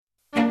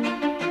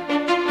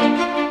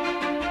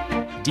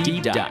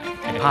Deep Dive,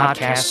 a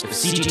podcast of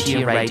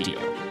CGTN Radio.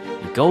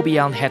 We go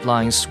beyond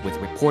headlines with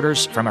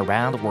reporters from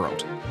around the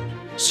world.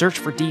 Search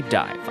for Deep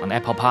Dive on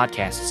Apple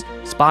Podcasts,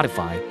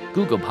 Spotify,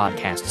 Google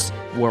Podcasts,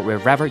 or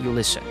wherever you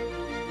listen.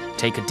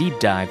 Take a deep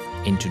dive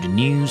into the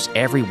news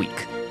every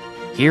week.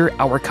 Hear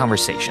our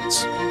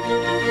conversations.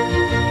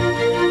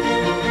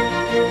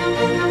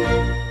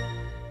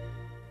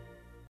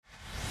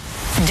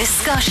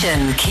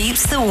 Discussion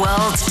keeps the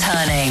world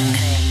turning.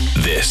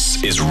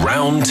 This is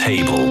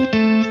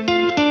Roundtable.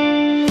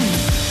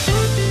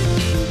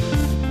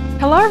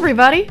 Hello,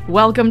 everybody.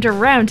 Welcome to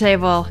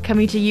Roundtable,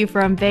 coming to you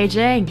from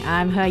Beijing.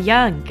 I'm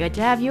Heyang. Good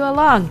to have you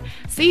along.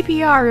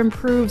 CPR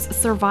improves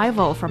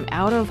survival from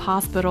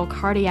out-of-hospital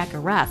cardiac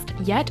arrest,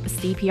 yet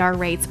CPR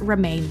rates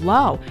remain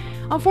low.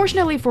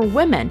 Unfortunately for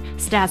women,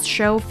 stats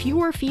show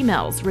fewer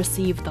females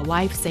receive the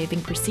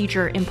life-saving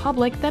procedure in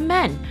public than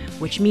men,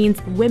 which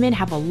means women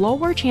have a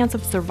lower chance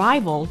of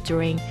survival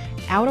during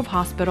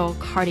out-of-hospital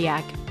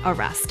cardiac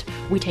arrest.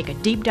 We take a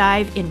deep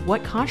dive in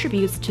what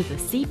contributes to the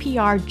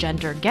CPR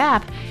gender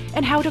gap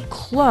and how to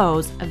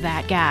close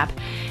that gap.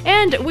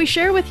 And we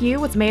share with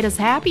you what's made us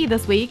happy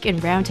this week in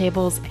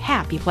Roundtable's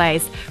Happy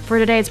Place. For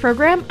today's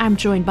program, I'm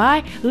joined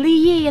by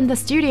Yi in the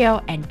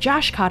studio and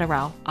Josh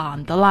Cotterill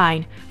on the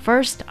line.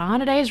 First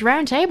on today's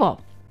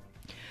Roundtable.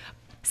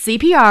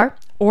 CPR,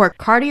 or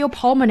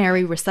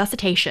cardiopulmonary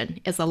resuscitation,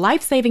 is a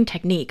life-saving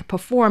technique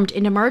performed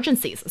in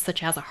emergencies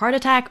such as a heart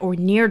attack or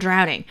near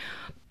drowning.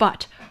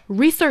 But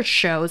research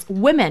shows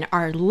women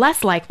are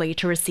less likely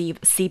to receive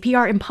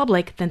CPR in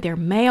public than their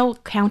male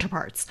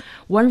counterparts.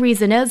 One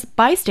reason is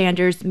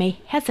bystanders may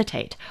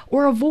hesitate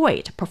or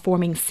avoid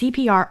performing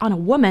CPR on a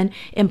woman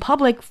in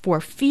public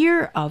for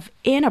fear of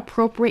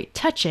inappropriate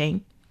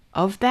touching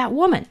of that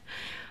woman.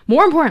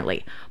 More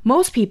importantly,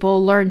 most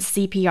people learn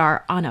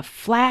CPR on a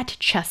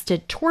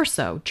flat-chested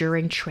torso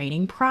during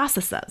training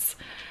processes.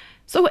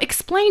 So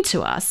explain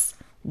to us,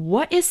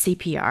 what is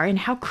CPR and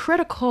how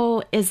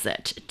critical is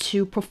it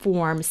to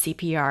perform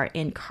CPR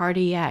in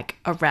cardiac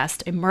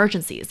arrest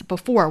emergencies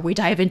before we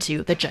dive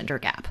into the gender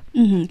gap?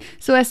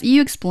 So as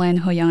you explained,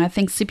 Heyang, I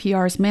think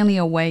CPR is mainly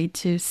a way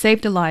to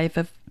save the life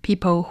of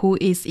people who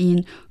is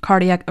in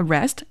cardiac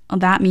arrest.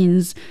 That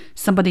means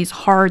somebody's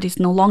heart is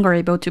no longer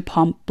able to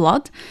pump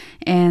blood,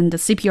 and the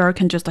CPR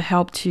can just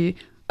help to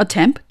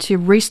attempt to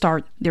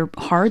restart their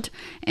heart.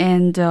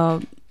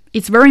 And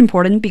it's very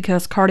important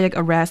because cardiac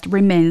arrest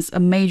remains a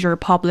major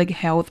public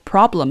health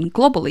problem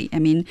globally.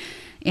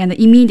 And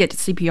immediate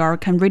CPR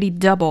can really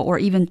double or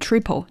even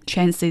triple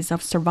chances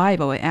of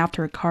survival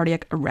after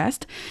cardiac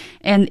arrest.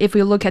 And if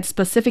we look at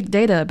specific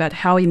data about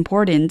how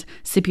important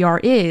CPR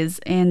is,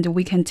 and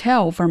we can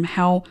tell from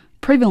how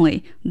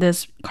prevalent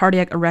this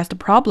cardiac arrest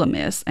problem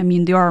is.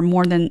 There are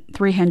more than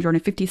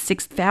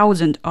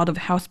 356,000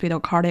 out-of-hospital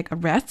cardiac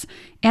arrests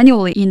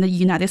annually in the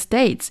United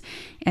States,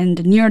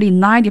 and nearly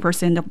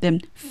 90% of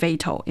them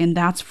fatal, and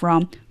that's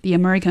from the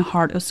American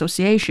Heart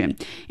Association.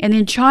 And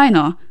in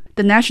China,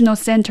 the National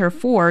Center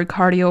for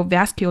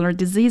Cardiovascular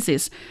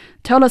Diseases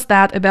tell us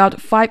that about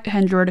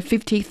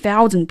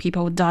 550,000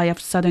 people die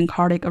of sudden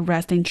cardiac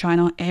arrest in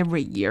China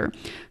every year.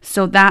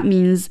 So that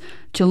means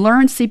to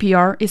learn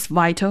CPR is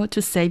vital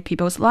to save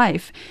people's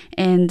life.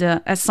 And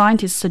as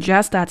scientists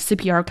suggest that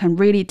CPR can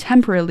really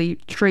temporarily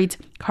treat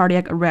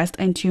cardiac arrest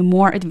until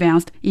more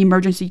advanced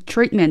emergency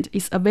treatment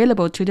is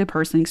available to the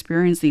person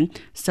experiencing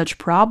such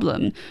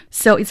problem.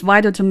 So it's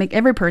vital to make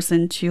every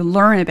person to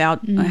learn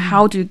about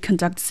how to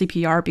conduct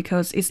CPR,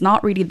 because it's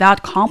not really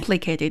that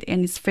complicated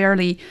and it's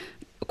fairly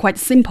quite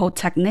simple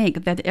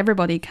technique that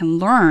everybody can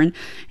learn.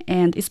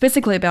 And it's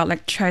basically about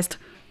like chest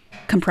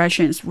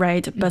compressions,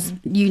 right? But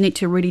you need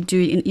to really do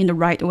it in the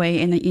right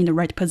way and in the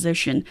right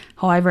position.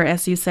 However,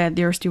 as you said,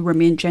 there still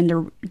remain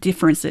gender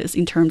differences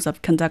in terms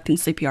of conducting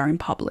CPR in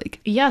public.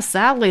 Yes,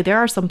 sadly, there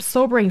are some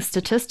sobering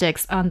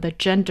statistics on the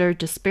gender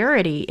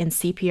disparity in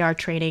CPR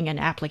training and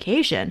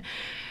application.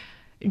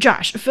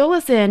 Josh, fill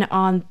us in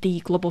on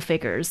the global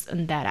figures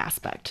in that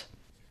aspect.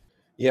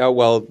 Yeah,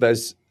 well,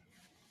 there's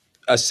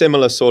a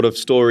similar sort of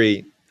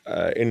story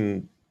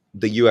in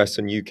the US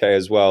and UK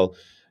as well.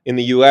 In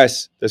the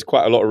US, there's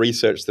quite a lot of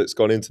research that's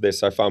gone into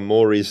this. I found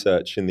more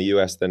research in the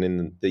US than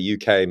in the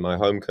UK, my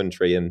home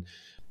country, and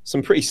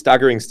some pretty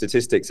staggering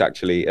statistics,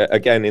 actually.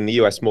 Again, in the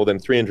US, more than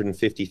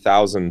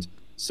 350,000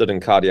 sudden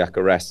cardiac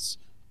arrests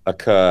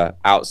occur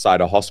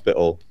outside a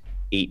hospital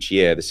each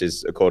year. This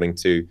is according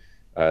to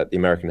the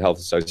American Health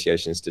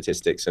Association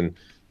statistics. And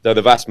though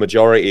the vast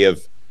majority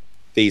of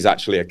these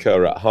actually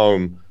occur at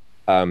home,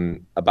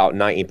 about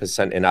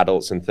 90% in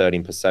adults and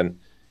 13%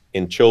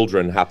 in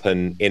children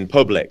happen in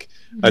public.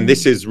 And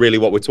this is really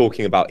what we're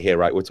talking about here,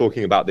 right? We're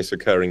talking about this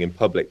occurring in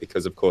public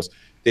because, of course,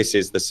 this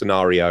is the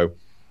scenario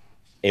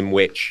in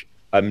which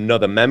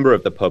another member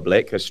of the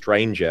public, a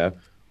stranger,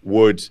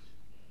 would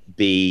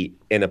be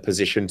in a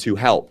position to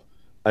help.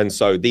 And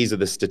so these are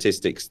the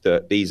statistics,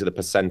 these are the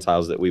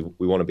percentiles that we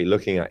want to be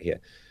looking at here.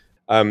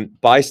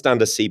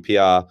 Bystander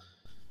CPR,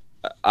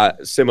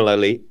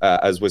 similarly,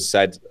 as was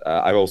said,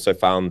 I also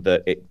found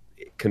that it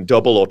can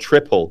double or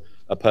triple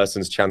a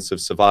person's chance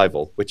of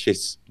survival, which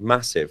is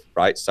massive,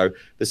 right? So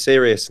the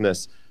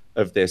seriousness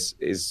of this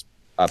is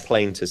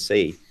plain to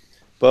see.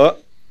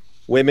 But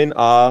women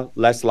are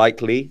less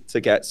likely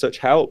to get such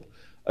help.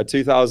 A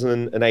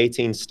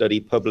 2018 study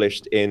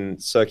published in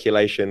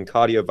Circulation,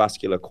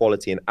 Cardiovascular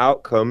Quality and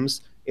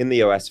Outcomes in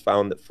the US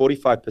found that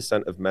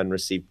 45% of men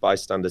received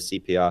bystander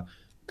CPR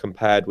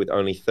compared with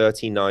only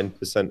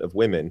 39% of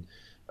women.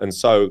 And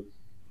so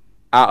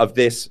out of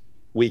this,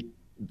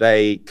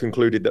 they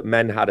concluded that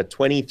men had a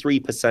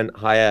 23%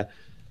 higher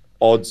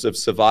odds of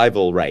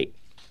survival rate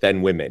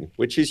than women,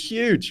 which is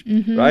huge,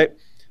 right?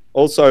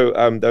 Also,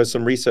 there was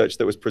some research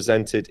that was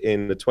presented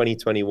in the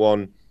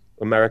 2021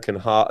 American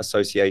Heart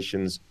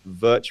Association's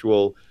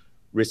Virtual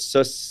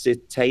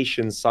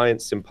Resuscitation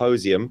Science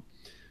Symposium.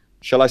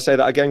 Shall I say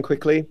that again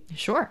quickly?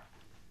 Sure.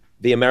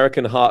 The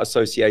American Heart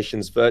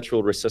Association's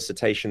Virtual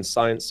Resuscitation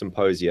Science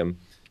Symposium.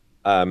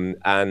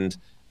 And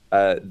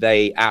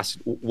they asked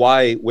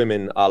why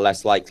women are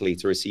less likely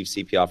to receive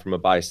CPR from a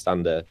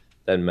bystander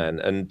than men.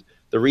 And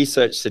the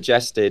research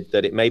suggested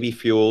that it may be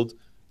fueled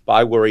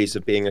by worries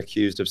of being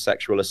accused of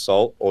sexual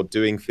assault or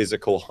doing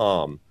physical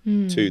harm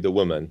to the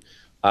woman.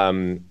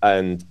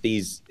 And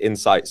these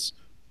insights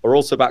are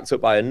also backed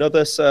up by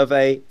another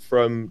survey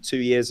from 2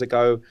 years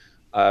ago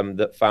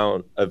that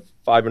found of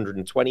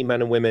 520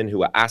 men and women who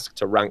were asked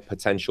to rank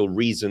potential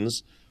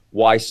reasons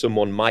why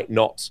someone might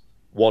not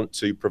want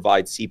to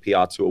provide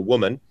CPR to a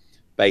woman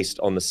based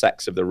on the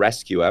sex of the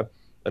rescuer.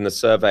 And the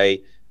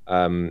survey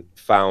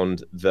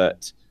found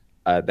that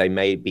they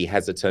may be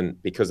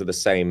hesitant because of the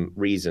same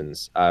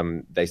reasons.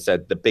 They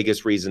said the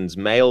biggest reasons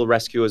male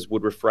rescuers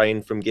would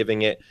refrain from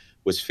giving it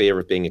was fear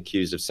of being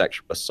accused of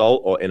sexual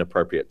assault or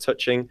inappropriate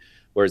touching,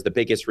 whereas the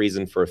biggest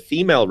reason for a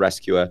female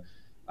rescuer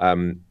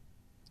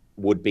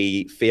would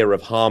be fear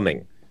of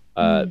harming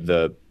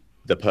the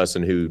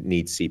person who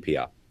needs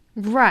CPR.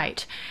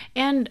 Right.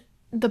 And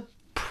the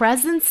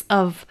presence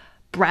of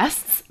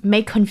breasts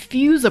may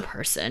confuse a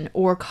person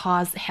or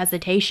cause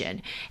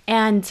hesitation.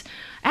 And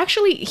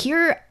actually,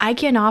 here I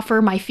can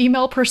offer my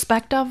female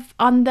perspective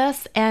on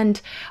this. And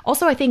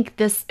also, I think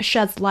this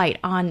sheds light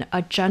on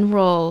a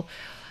general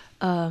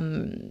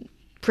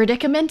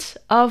predicament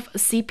of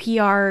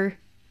CPR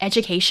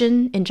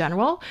education in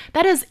general.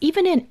 That is,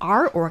 even in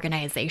our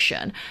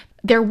organization,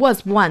 there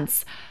was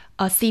once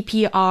a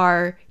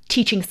CPR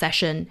teaching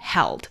session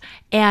held.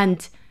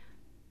 And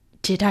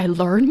did I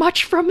learn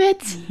much from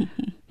it?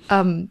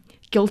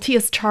 Guilty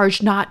as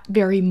charged, not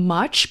very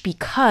much,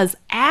 because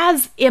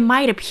as it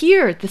might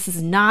appear, this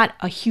is not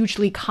a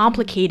hugely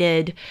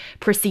complicated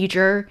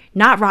procedure,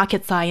 not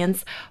rocket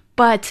science,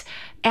 but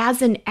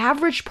as an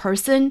average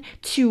person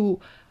to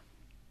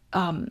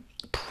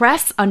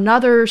press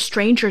another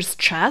stranger's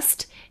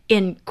chest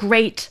in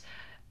great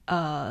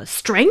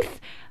strength,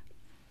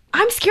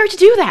 I'm scared to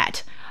do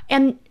that.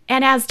 And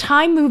as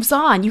time moves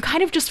on, you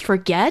kind of just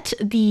forget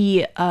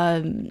the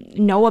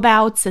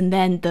know-abouts and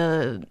then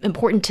the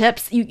important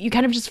tips. You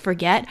kind of just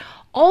forget.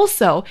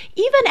 Also,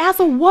 even as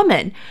a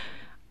woman,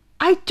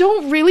 I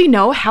don't really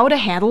know how to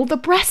handle the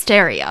breast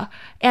area.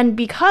 And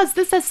because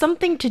this has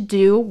something to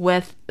do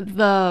with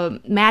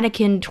the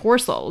mannequin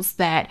torsos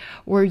that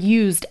were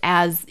used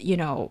as,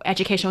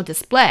 educational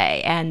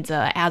display and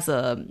as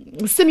a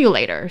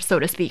simulator, so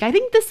to speak, I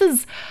think this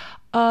is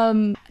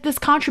this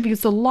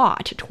contributes a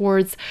lot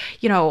towards,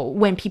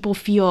 when people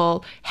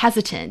feel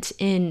hesitant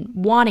in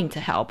wanting to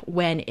help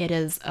when it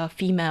is a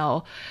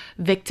female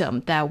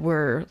victim that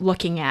we're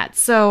looking at.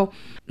 So,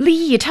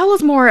 Li, tell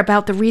us more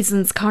about the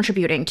reasons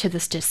contributing to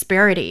this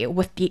disparity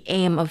with the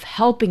aim of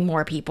helping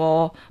more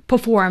people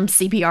perform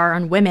CPR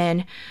on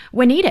women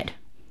when needed.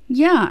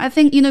 Yeah, I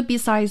think,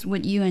 besides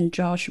what you and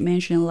Josh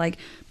mentioned, like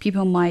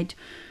people might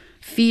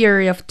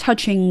fear of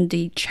touching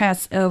the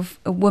chest of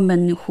a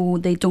woman who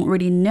they don't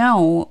really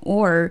know,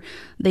 or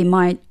they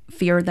might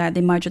fear that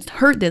they might just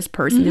hurt this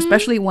person,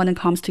 especially when it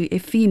comes to a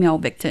female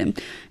victim,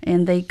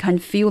 and they can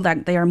feel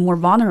that they are more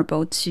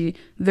vulnerable to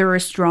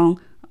very strong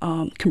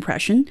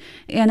compression.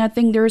 And I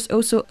think there's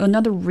also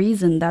another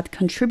reason that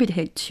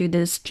contributed to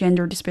this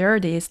gender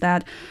disparity is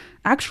that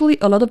actually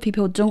a lot of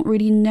people don't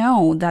really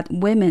know that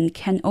women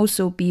can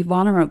also be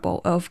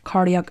vulnerable of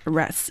cardiac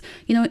arrest.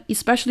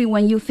 Especially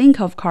when you think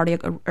of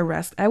cardiac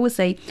arrest, I would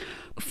say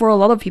for a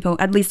lot of people,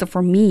 at least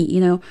for me,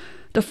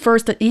 the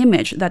first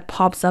image that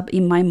pops up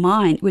in my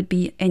mind would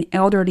be an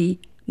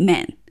elderly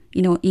man,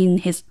 in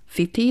his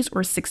 50s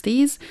or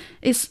 60s.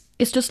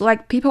 It's just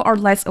like people are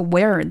less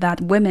aware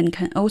that women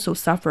can also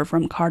suffer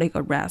from cardiac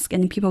arrest,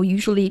 and people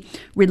usually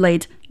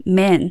relate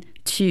men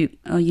to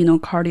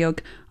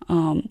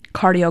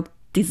cardiac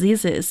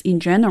diseases in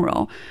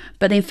general.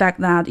 But in fact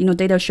that,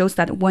 data shows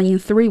that 1 in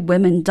 3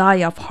 women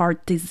die of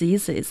heart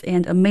diseases.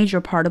 And a major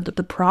part of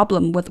the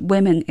problem with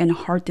women and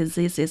heart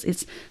diseases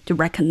is the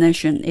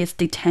recognition, it's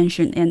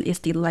detention, and it's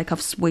the lack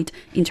of swift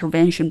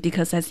intervention.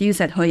 Because as you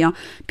said, Heyang,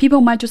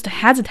 people might just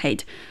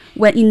hesitate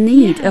when in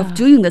need of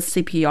doing the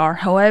CPR.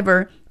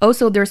 However,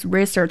 Also, there's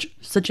research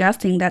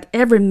suggesting that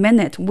every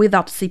minute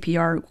without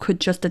CPR could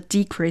just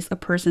decrease a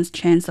person's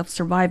chance of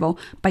survival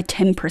by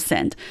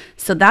 10%.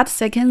 So that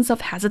seconds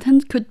of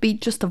hesitance could be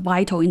just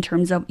vital in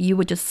terms of you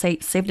would just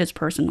save this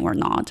person or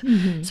not.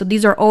 So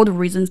these are all the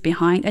reasons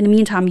behind. In the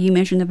meantime, you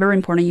mentioned a very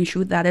important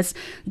issue, that is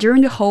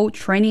during the whole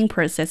training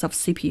process of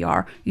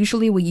CPR,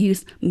 usually we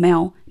use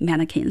male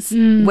mannequins,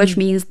 which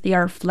means they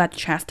are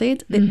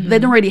flat-chested. They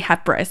don't really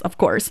have breasts, of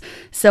course.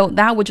 So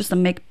that would just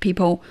make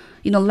people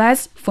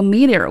less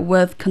familiar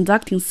with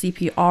conducting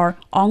CPR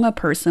on a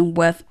person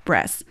with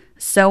breasts.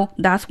 So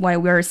that's why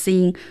we're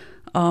seeing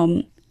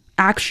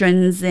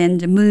actions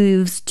and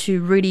moves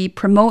to really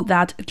promote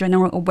that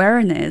general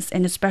awareness,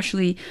 and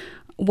especially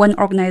one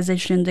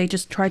organization, they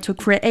just try to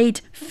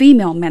create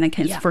female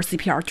mannequins for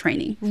CPR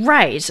training.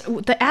 Right.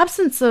 The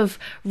absence of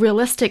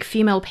realistic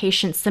female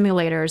patient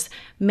simulators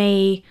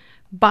may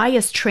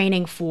bias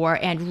training for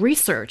and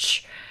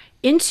research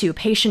into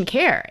patient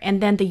care,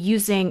 and then the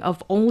using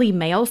of only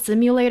male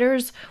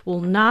simulators will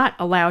not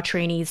allow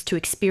trainees to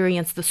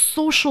experience the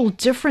social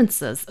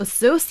differences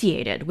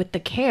associated with the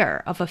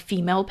care of a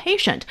female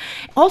patient.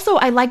 Also,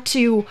 I'd like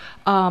to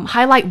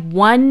highlight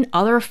one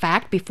other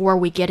fact before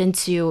we get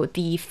into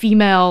the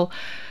female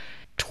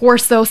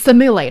torso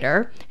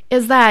simulator,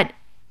 is that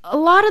a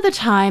lot of the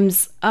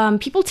times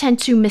people tend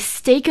to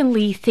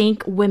mistakenly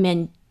think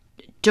women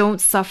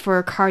don't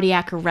suffer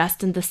cardiac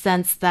arrest in the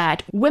sense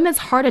that women's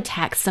heart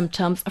attack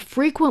symptoms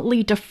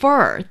frequently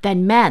differ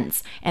than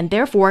men's and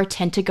therefore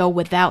tend to go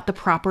without the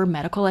proper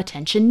medical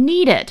attention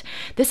needed.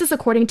 This is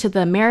according to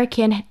the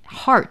American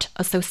Heart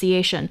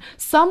Association.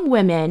 Some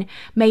women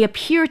may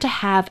appear to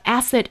have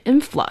acid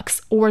influx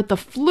or the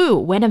flu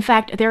when in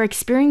fact they're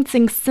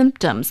experiencing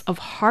symptoms of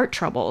heart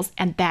troubles,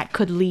 and that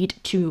could lead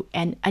to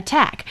an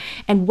attack.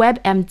 And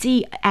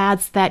WebMD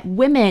adds that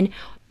women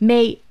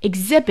may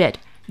exhibit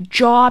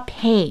jaw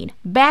pain,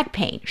 back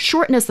pain,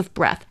 shortness of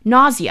breath,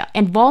 nausea,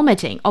 and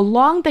vomiting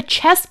along the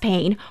chest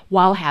pain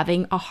while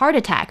having a heart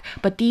attack.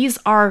 But these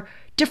are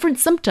different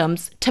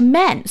symptoms to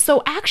men.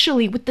 So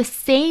actually, with the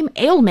same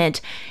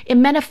ailment, it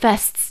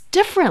manifests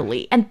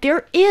differently. And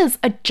there is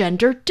a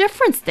gender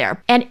difference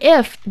there. And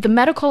if the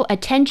medical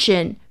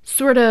attention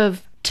sort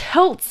of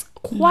tilts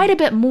quite a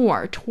bit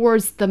more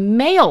towards the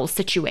male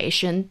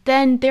situation,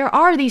 then there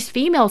are these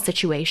female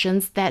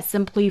situations that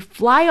simply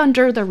fly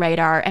under the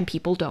radar and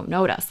people don't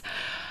notice.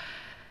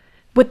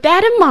 With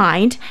that in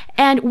mind,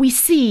 and we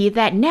see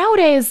that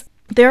nowadays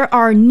there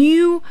are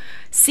new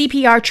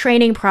CPR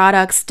training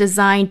products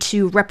designed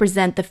to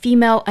represent the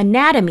female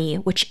anatomy,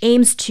 which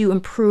aims to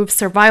improve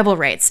survival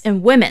rates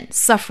in women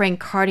suffering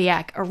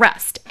cardiac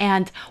arrest.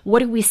 And what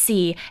do we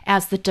see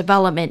as the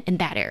development in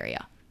that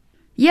area?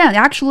 Yeah,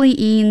 actually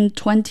in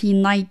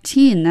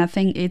 2019, I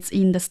think it's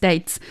in the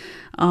States,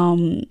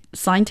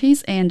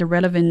 scientists and the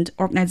relevant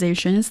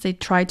organizations, they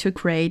try to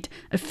create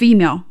a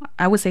female,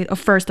 I would say a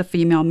first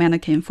female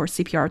mannequin for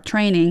CPR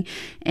training.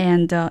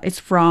 And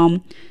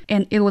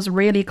it was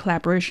really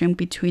collaboration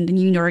between the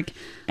New York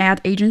ad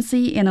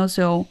agency and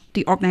also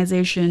the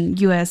organization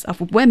US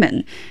of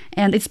Women.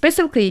 And it's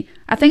basically,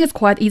 I think it's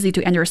quite easy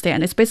to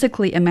understand. It's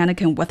basically a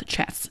mannequin with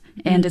chest.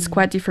 And it's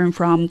quite different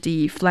from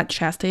the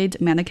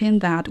flat-chested mannequin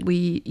that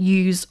we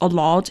use a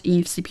lot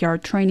in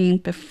CPR training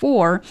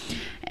before.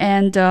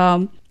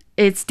 And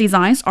its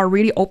designs are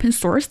really open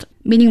sourced,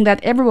 meaning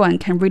that everyone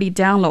can really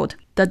download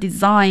the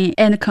design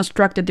and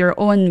construct their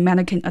own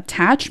mannequin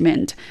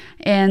attachment.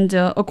 And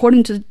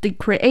according to the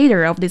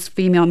creator of this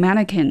female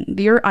mannequin,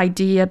 their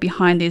idea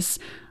behind this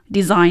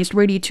design is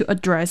really to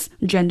address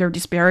gender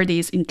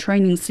disparities in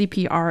training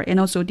CPR and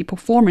also the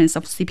performance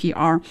of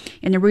CPR,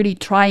 and really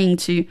trying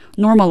to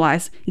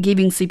normalize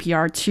giving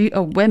CPR to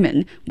a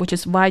woman, which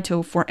is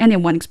vital for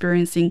anyone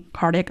experiencing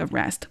cardiac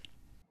arrest.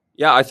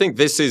 Yeah, I think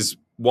this is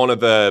one of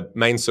the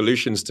main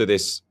solutions to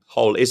this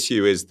whole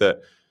issue, is that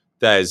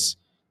there's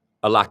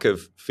a lack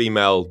of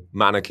female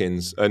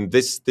mannequins. And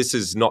this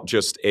is not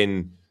just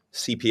in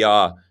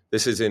CPR,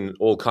 this is in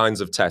all kinds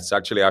of tests.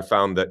 Actually, I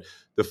found that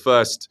the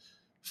first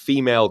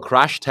female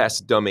crash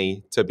test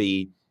dummy to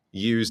be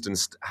used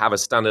and have a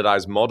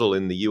standardized model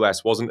in the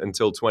US wasn't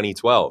until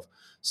 2012.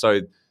 So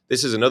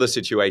this is another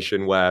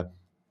situation where,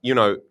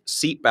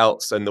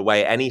 seatbelts and the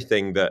way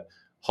anything that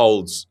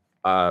holds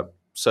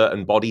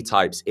certain body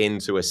types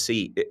into a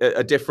seat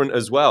are different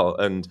as well,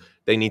 and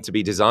they need to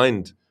be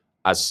designed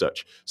as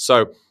such.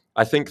 So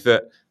I think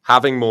that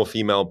having more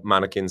female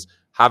mannequins,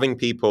 having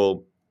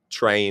people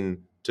train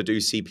to do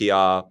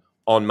CPR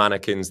on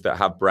mannequins that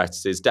have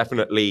breasts is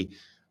definitely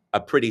a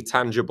pretty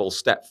tangible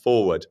step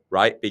forward,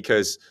 right?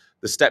 Because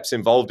the steps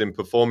involved in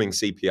performing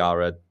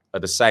CPR are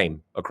the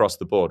same across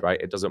the board,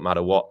 right? It doesn't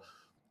matter what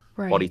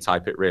body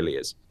type it really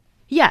is.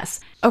 Yes.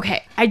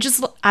 Okay.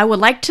 I would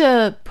like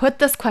to put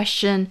this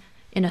question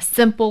in a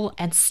simple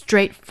and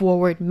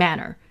straightforward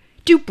manner.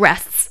 Do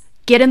breasts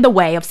get in the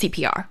way of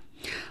CPR?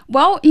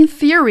 Well, in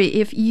theory,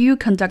 if you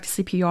conduct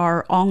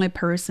CPR on a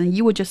person,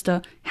 you would just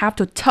have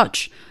to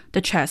touch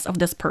the chest of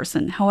this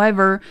person.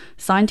 However,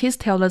 scientists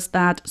tell us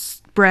that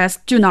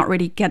breasts do not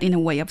really get in the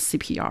way of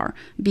CPR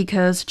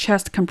because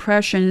chest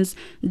compressions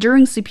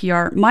during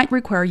CPR might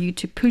require you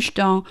to push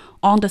down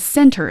on the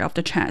center of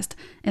the chest,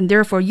 and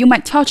therefore you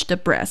might touch the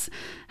breast.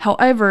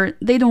 However,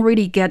 they don't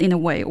really get in the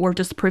way or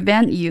just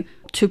prevent you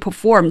to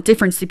perform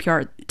different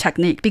CPR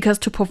technique, because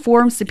to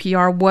perform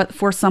CPR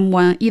for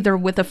someone either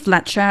with a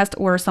flat chest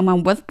or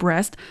someone with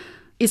breast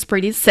is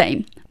pretty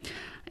same.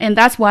 And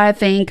that's why I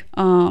think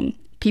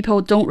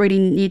people don't really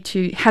need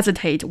to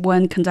hesitate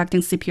when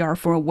conducting CPR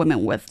for a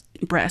woman with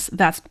breasts.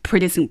 That's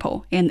pretty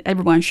simple, and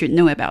everyone should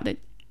know about it.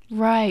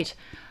 Right.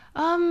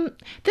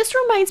 This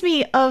reminds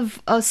me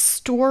of a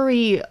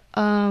story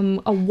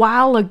a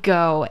while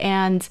ago,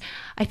 and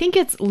I think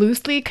it's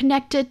loosely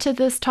connected to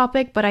this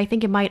topic, but I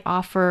think it might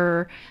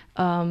offer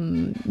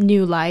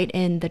new light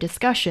in the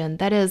discussion.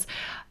 That is,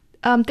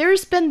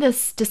 there's been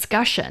this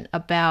discussion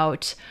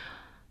about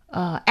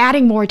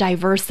adding more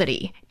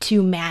diversity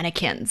to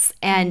mannequins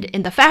and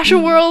in the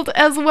fashion world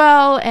as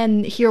well.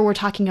 And here we're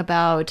talking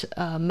about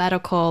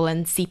medical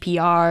and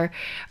CPR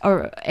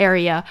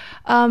area.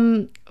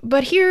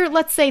 But here,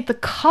 let's say the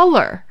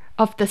color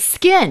of the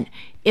skin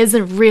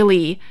isn't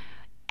really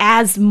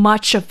as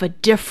much of a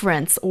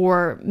difference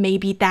or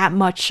maybe that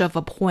much of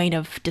a point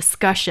of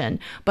discussion.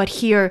 But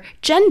here,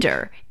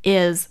 gender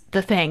is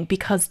the thing,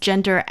 because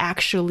gender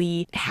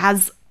actually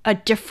has a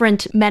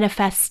different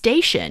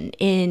manifestation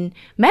in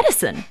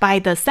medicine by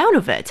the sound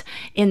of it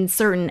in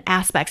certain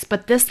aspects.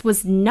 But this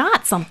was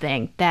not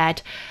something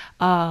that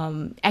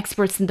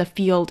experts in the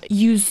field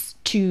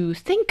used to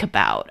think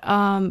about.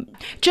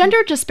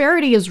 Gender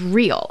disparity is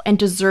real and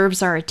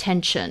deserves our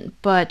attention,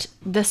 but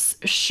this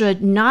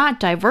should not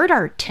divert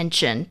our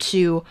attention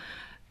to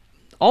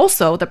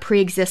also the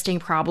pre-existing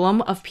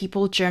problem of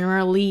people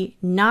generally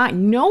not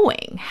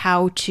knowing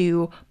how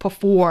to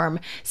perform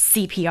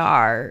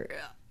CPR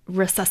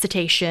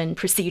resuscitation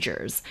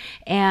procedures.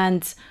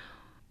 And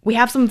we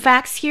have some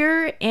facts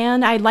here,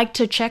 and I'd like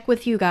to check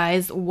with you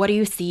guys. What do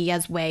you see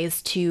as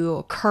ways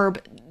to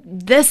curb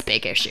this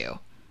big issue?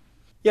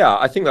 Yeah,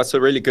 I think that's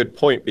a really good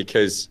point,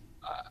 because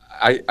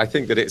I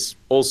think that it's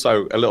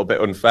also a little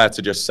bit unfair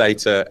to just say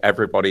to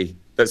everybody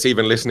that's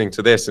even listening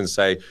to this and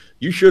say,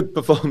 you should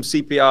perform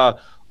CPR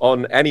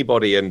on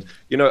anybody. And,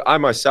 I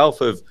myself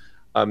have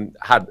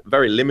had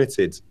very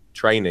limited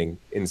training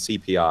in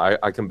CPR.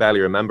 I can barely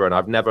remember, and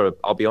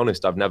I'll be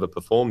honest, I've never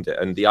performed it.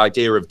 And the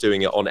idea of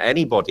doing it on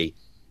anybody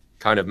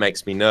kind of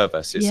makes me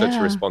nervous. It's such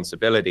a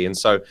responsibility. And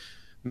so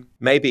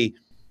maybe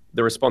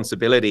the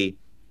responsibility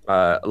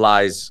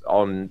lies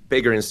on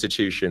bigger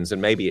institutions,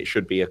 and maybe it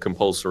should be a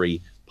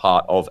compulsory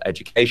part of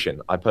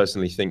education. I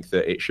personally think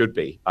that it should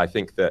be. I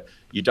think that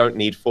you don't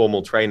need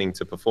formal training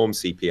to perform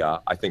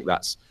CPR. I think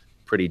that's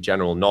pretty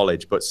general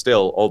knowledge, but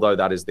still, although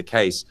that is the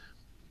case,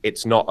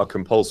 it's not a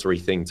compulsory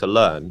thing to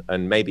learn,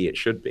 and maybe it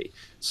should be.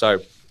 So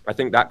I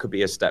think that could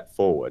be a step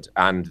forward,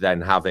 and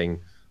then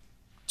having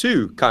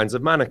two kinds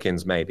of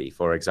mannequins, maybe,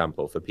 for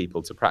example, for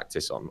people to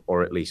practice on,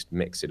 or at least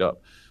mix it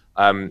up.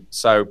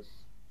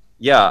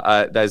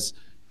 There's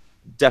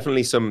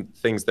definitely some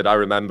things that I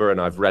remember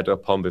and I've read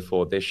up on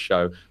before this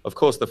show. Of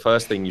course, the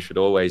first thing you should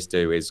always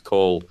do is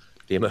call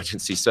the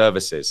emergency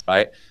services,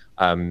 right?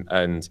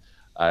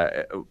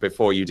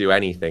 Before you do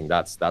anything,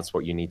 that's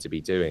what you need to be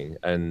doing.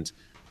 And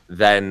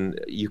then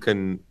you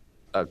can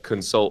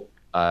consult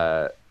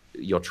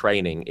your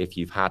training if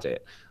you've had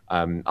it.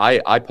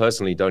 I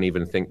personally don't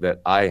even think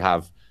that I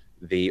have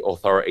the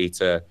authority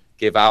to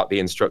give out the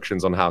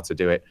instructions on how to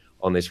do it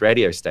on this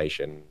radio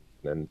station.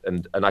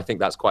 And I think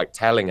that's quite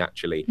telling,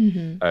 actually,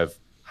 of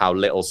how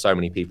little so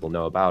many people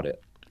know about it.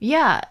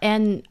 Yeah,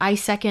 and I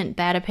second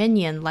that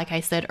opinion. Like I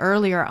said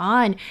earlier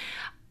on,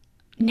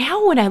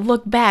 now when I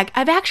look back,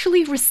 I've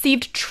actually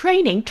received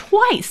training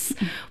twice,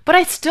 but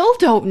I still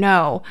don't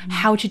know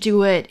how to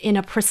do it in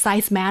a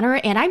precise manner,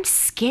 and I'm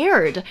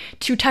scared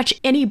to touch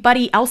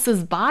anybody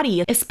else's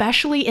body,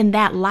 especially in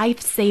that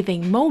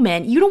life-saving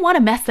moment. You don't want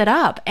to mess it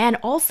up, and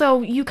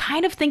also you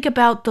kind of think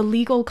about the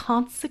legal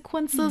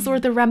consequences or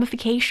the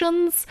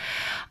ramifications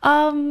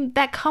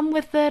that come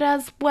with it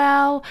as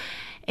well.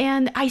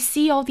 And I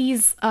see all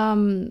these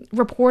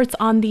reports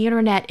on the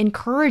internet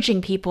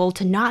encouraging people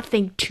to not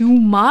think too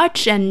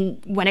much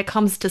and when it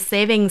comes to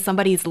saving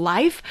somebody's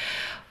life.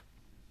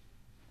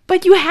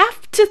 But you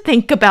have to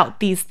think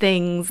about these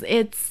things.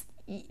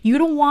 You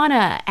don't want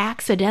to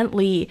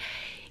accidentally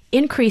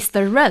increase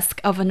the risk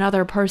of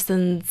another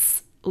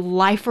person's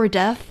life or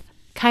death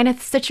kind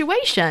of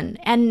situation.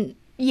 And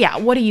yeah,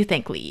 what do you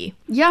think, Li?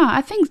 Yeah,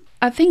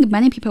 I think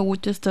many people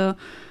would just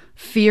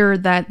fear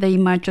that they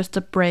might just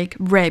break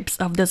ribs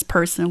of this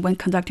person when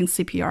conducting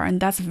CPR, and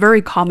that's very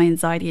common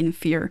anxiety and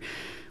fear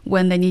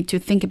when they need to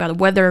think about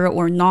whether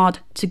or not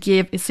to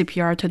give a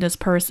CPR to this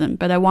person.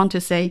 But I want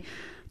to say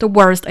the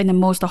worst and the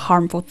most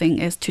harmful thing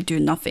is to do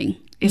nothing,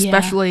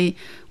 especially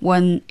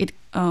when it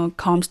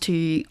comes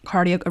to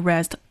cardiac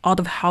arrest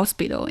out of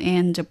hospital,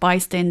 and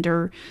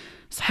bystanders'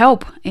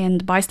 help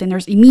and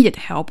bystanders' immediate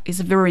help is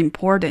very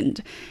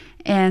important.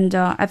 And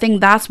I think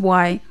that's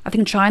why I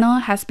think China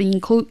has been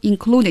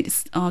included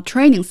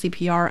training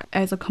CPR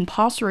as a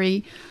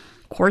compulsory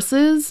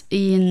courses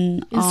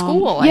in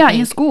school. Yeah, I think.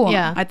 in school.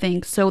 Yeah. I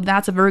think so.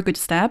 That's a very good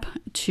step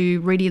to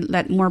really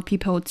let more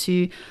people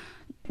to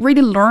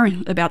really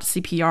learn about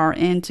CPR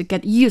and to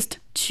get used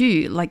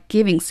to like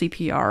giving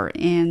CPR,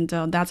 and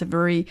that's a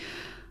very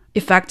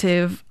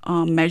effective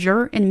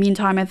measure. In the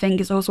meantime, I think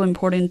it's also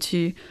important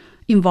to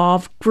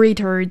involve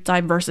greater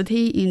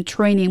diversity in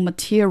training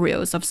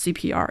materials of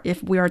CPR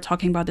if we are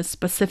talking about the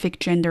specific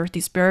gender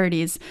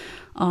disparities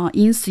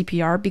in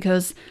CPR,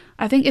 because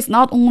I think it's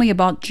not only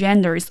about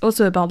gender, it's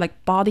also about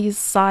like body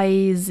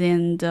size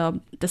and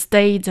the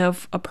state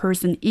of a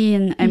person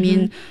in. I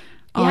mean,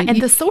 yeah,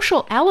 and the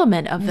social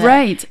element of it.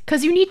 Right.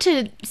 Because you need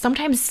to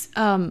sometimes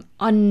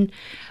unbutton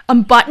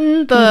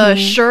the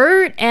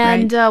shirt,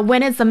 and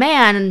when it's a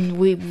man,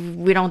 we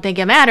don't think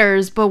it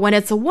matters. But when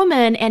it's a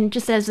woman, and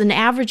just as an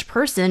average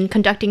person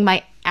conducting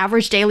my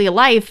average daily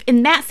life,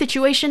 in that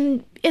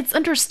situation, it's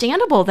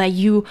understandable that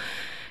you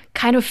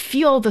kind of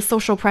feel the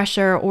social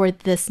pressure or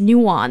this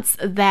nuance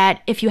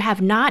that if you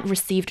have not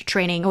received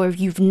training or if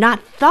you've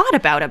not thought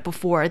about it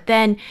before,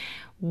 then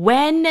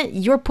when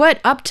you're put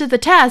up to the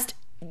test,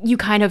 you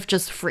kind of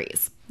just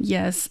freeze.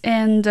 Yes,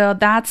 and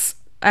that's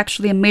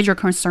actually a major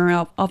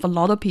concern of a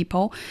lot of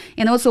people.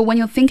 And also when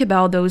you think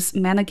about those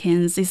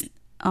mannequins, it's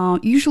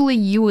usually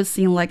you will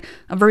see like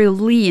a very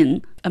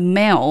lean a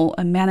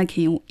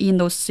mannequin in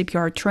those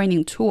CPR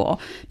training tool.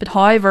 But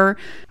however,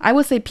 I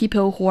would say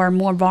people who are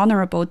more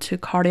vulnerable to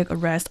cardiac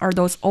arrest are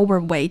those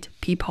overweight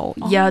people.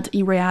 Yet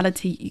in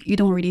reality, you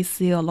don't really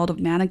see a lot of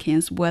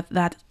mannequins with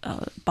that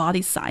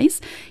body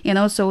size. And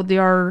also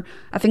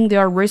I think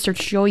there are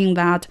research showing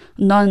that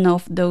none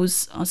of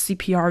those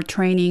CPR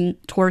training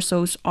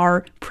torsos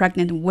are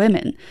pregnant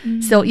women.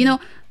 So,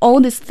 all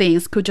these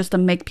things could just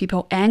make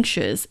people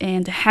anxious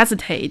and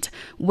hesitate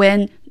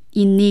when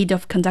in need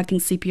of conducting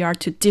CPR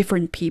to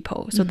different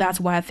people. So that's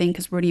why I think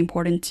it's really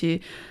important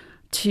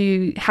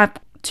to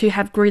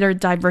have greater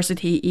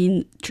diversity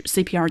in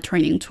CPR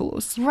training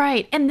tools.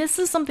 Right. And this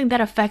is something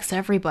that affects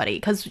everybody,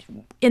 because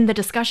in the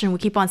discussion, we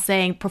keep on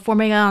saying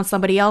performing it on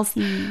somebody else.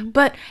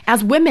 But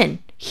as women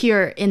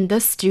here in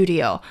this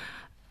studio,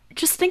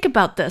 just think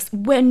about this.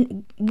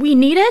 When we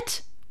need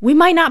it, we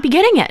might not be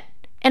getting it.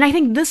 And I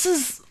think this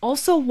is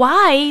also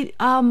why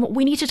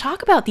we need to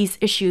talk about these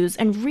issues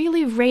and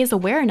really raise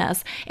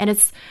awareness. And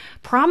it's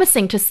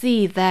promising to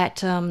see that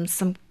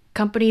some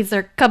companies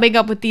are coming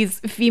up with these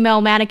female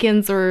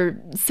mannequins or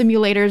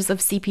simulators of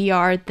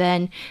CPR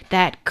then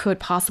that could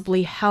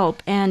possibly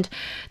help. And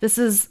this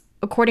is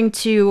according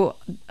to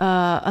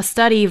a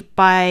study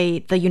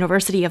by the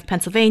University of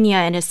Pennsylvania,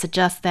 and it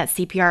suggests that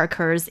CPR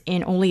occurs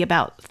in only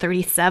about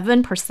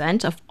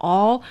 37% of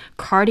all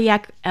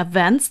cardiac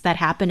events that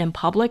happen in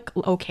public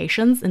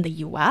locations in the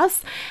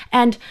U.S.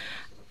 And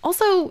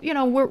also,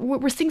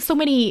 we're seeing so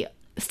many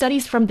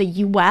studies from the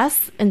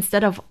U.S.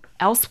 instead of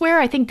elsewhere.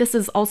 I think this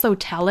is also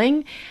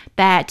telling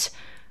that,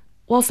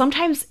 well,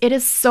 sometimes it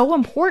is so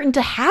important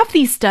to have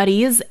these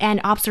studies and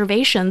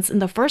observations in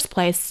the first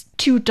place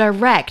to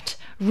direct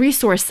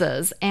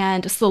resources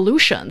and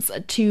solutions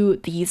to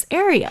these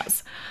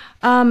areas.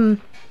 I'd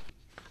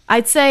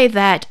say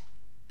that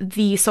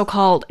the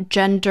so-called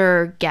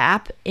gender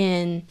gap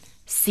in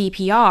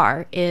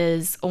CPR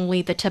is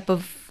only the tip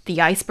of the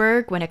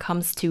iceberg when it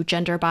comes to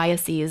gender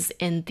biases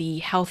in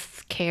the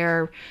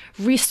healthcare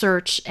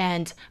research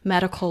and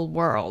medical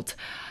world.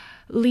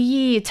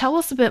 Li, tell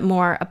us a bit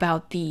more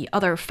about the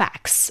other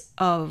facts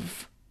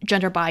of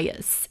gender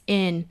bias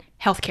in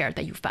healthcare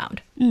that you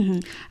found.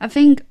 I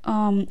think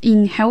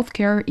in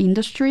healthcare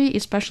industry,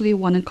 especially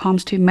when it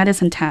comes to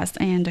medicine tests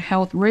and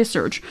health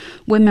research,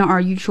 women are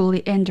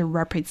usually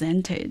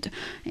underrepresented.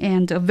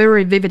 And a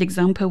very vivid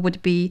example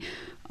would be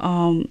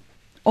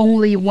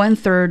only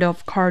 1/3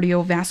 of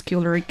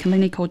cardiovascular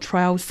clinical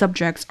trial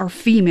subjects are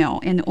female,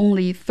 and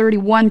only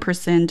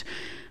 31%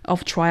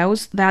 of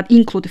trials that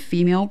include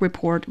female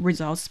report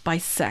results by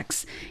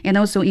sex. And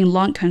also in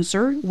lung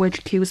cancer,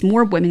 which kills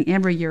more women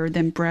every year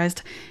than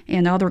breast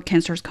and other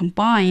cancers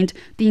combined,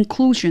 the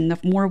inclusion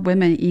of more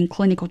women in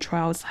clinical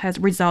trials has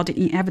resulted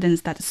in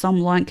evidence that some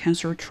lung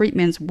cancer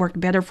treatments work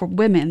better for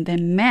women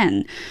than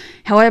men.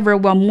 However,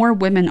 while more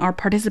women are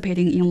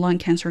participating in lung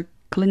cancer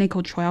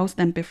clinical trials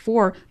than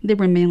before, they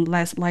remain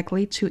less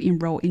likely to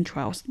enroll in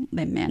trials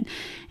than men.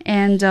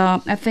 And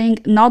I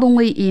think not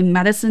only in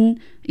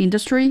medicine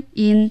industry,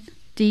 in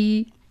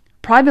the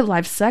private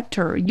life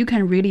sector, you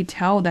can really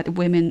tell that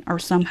women are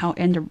somehow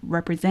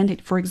underrepresented.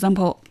 For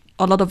example,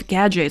 a lot of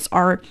gadgets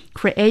are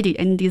created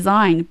and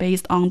designed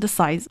based on the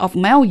size of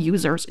male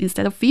users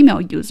instead of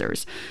female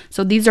users.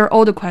 So these are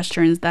all the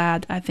questions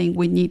that I think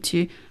we need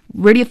to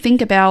really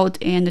think about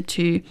and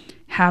to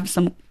have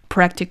some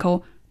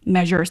practical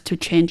measures to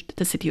change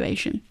the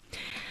situation.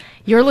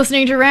 You're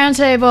listening to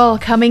Roundtable.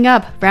 Coming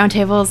up,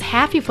 Roundtable's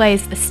happy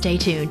place. Stay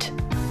tuned.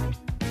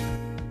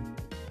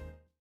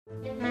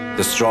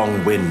 The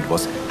strong wind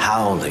was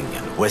howling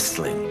and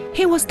whistling.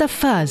 He was the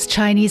first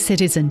Chinese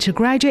citizen to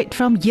graduate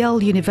from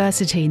Yale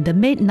University in the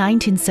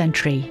mid-19th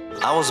century.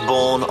 I was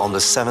born on the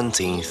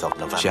 17th of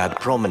November. She had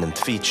prominent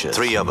features.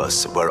 3 of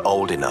us were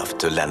old enough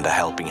to lend a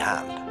helping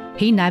hand.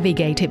 He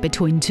navigated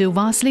between two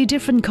vastly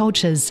different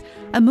cultures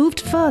and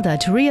moved further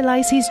to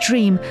realize his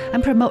dream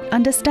and promote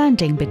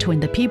understanding between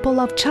the people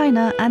of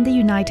China and the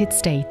United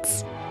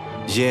States.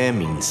 Ye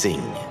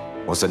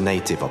Mingxing was a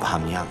native of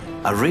Heyang.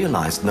 I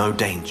realized no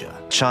danger.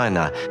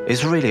 China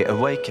is really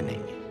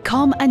awakening.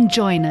 Come and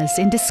join us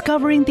in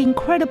discovering the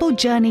incredible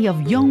journey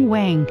of Yong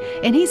Wang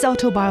in his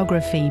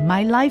autobiography,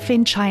 My Life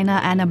in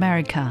China and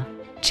America.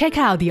 Check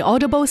out the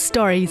Audible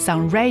stories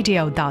on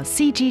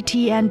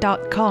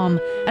radio.cgtn.com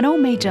and all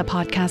major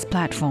podcast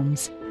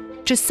platforms.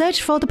 Just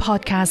search for the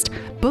podcast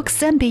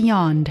Books and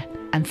Beyond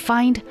and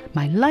find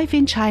My Life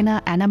in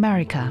China and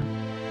America.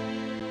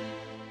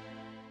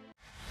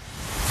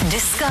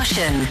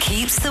 Discussion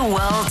keeps the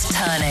world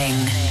turning.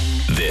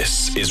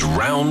 This is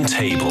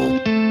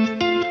Roundtable.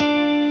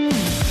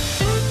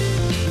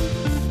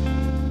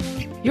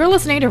 You're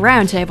listening to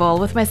Roundtable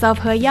with myself,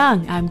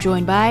 Heyang. I'm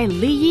joined by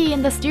Yi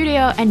in the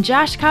studio and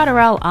Josh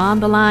Cotterill on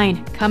the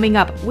line. Coming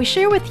up, we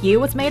share with you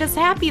what's made us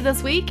happy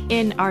this week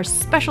in our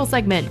special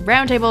segment,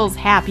 Roundtable's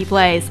Happy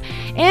Place.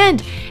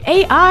 And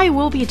AI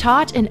will be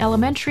taught in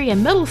elementary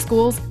and middle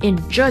schools in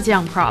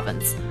Zhejiang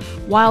province.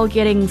 While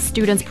getting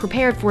students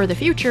prepared for the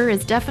future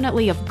is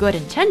definitely of good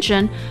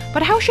intention,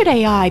 but how should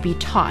AI be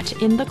taught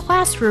in the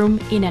classroom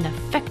in an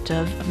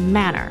effective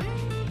manner?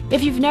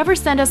 If you've never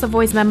sent us a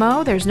voice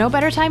memo, there's no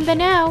better time than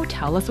now.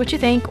 Tell us what you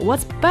think.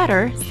 What's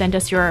better? Send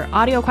us your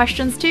audio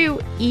questions to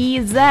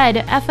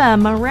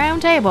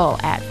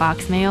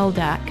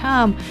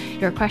ezfmroundtable@foxmail.com.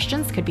 Your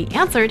questions could be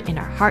answered in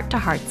our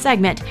heart-to-heart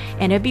segment,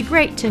 and it'd be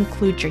great to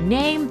include your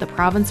name, the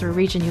province or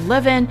region you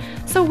live in,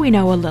 so we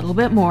know a little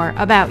bit more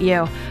about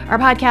you. Our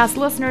podcast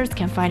listeners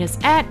can find us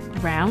at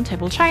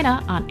Roundtable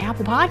China on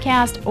Apple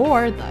Podcast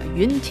or the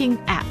Yunting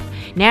app.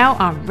 Now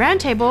on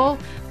Roundtable,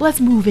 let's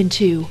move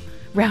into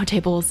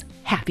Roundtable's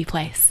Happy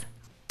Place.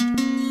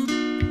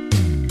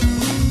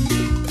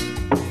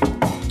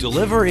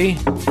 Delivery.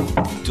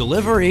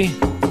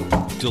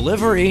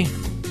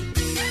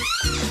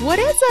 What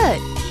is it?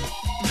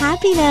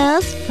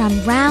 Happiness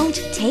from Round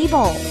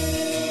Table.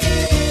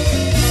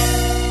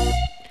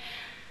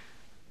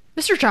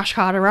 Mr. Josh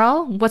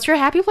Cotterill, what's your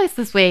happy place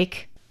this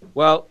week?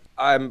 Well,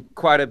 I'm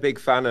quite a big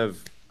fan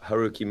of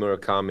Haruki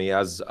Murakami,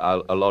 as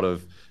a lot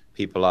of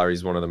people are.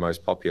 He's one of the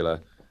most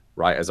popular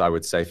writers, I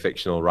would say,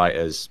 fictional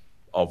writers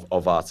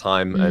of our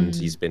time. And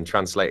he's been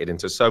translated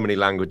into so many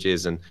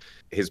languages, and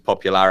his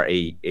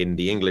popularity in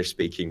the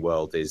English-speaking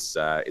world is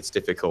it's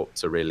difficult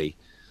to really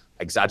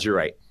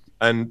exaggerate.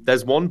 And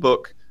there's one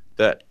book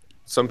that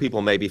some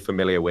people may be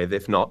familiar with.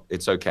 If not,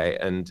 it's okay.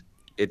 And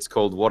it's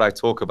called What I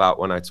Talk About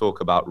When I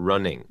Talk About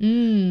Running.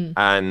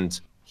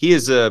 And he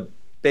is a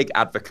big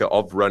advocate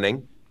of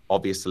running,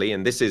 obviously.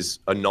 And this is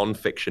a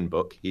non-fiction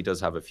book. He does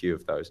have a few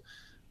of those.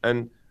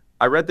 And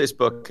I read this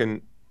book,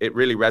 and it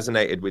really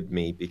resonated with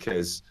me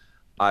because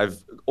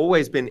I've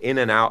always been in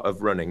and out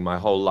of running my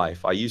whole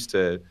life. I used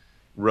to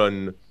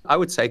run, I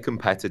would say,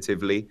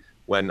 competitively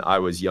when I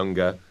was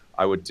younger.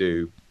 I would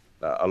do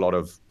a lot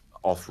of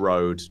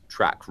off-road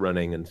track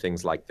running and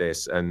things like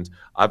this. And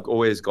I've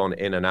always gone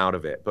in and out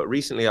of it. But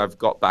recently I've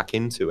got back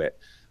into it.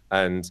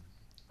 And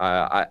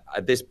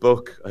this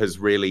book has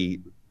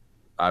really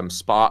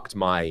re-sparked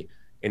my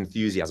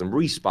enthusiasm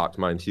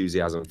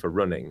for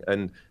running.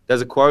 And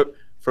there's a quote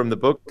from the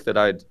book that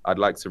I'd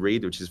like to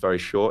read, which is very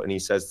short. And he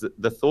says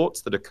that the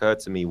thoughts that occur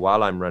to me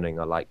while I'm running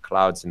are like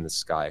clouds in the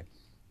sky,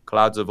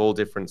 clouds of all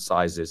different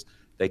sizes.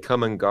 They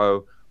come and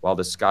go while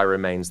the sky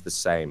remains the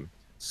same,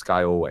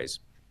 sky always.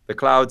 The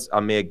clouds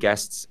are mere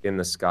guests in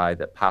the sky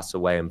that pass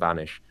away and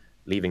vanish,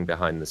 leaving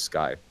behind the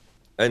sky.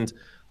 And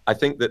I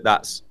think that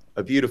that's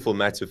a beautiful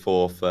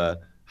metaphor for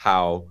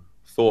how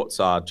thoughts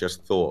are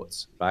just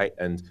thoughts, right?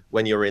 And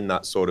when you're in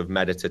that sort of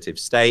meditative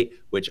state,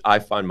 which I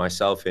find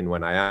myself in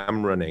when I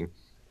am running,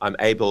 I'm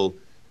able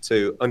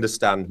to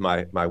understand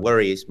my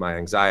worries, my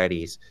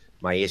anxieties,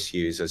 my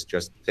issues as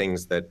just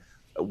things that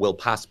will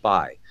pass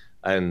by.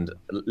 And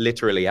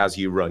literally, as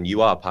you run,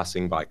 you are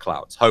passing by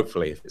clouds,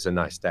 hopefully, if it's a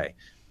nice day,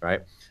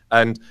 right?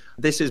 And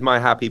this is my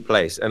happy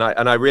place. And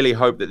I really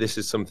hope that this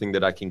is something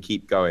that I can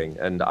keep going.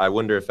 And I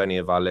wonder if any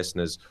of our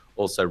listeners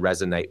also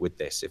resonate with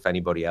this, if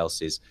anybody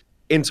else is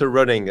into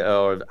running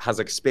or has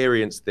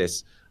experienced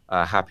this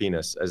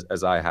happiness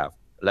as I have.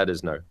 Let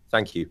us know.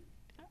 Thank you.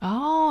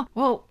 Oh,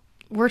 well,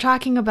 we're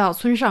talking about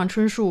Sun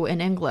Shang-Chunshu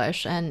in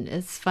English, and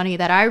it's funny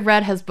that I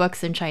read his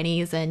books in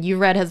Chinese and you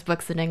read his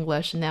books in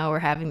English, and now we're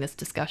having this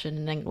discussion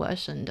in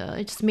English, and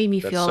it just made me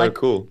feel like... That's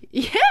so cool.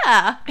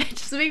 Yeah, it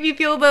just made me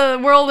feel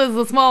the world is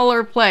a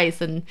smaller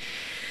place, and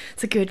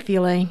it's a good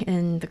feeling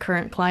in the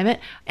current climate.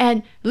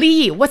 And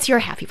Yi, what's your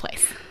happy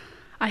place?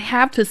 I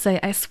have to say,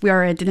 I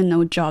swear I didn't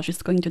know Josh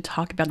is going to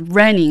talk about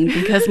running,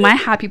 because my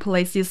happy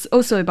place is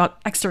also about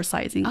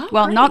exercising. Oh,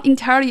 well, great. Not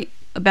entirely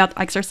about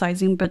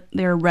exercising, but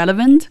they're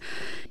relevant.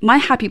 My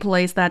happy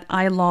place that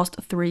I lost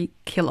 3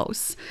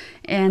 kilos,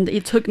 and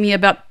it took me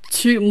about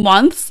 2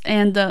 months,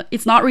 and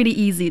it's not really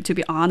easy, to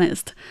be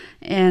honest,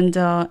 and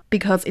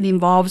because it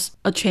involves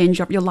a change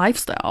of your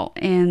lifestyle,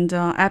 and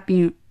I've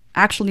been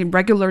actually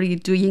regularly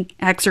doing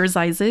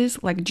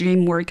exercises like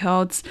gym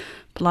workouts,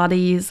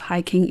 Pilates,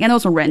 hiking, and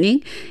also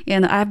running.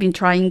 And I've been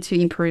trying to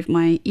improve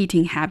my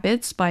eating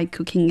habits by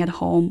cooking at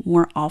home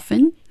more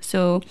often.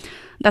 So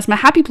that's my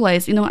happy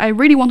place. I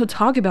really want to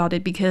talk about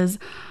it because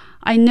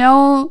I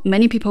know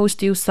many people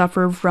still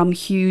suffer from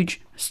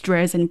huge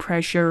stress and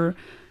pressure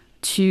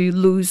to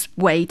lose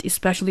weight,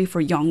 especially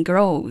for young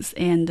girls.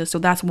 And so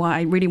that's why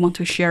I really want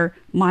to share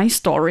my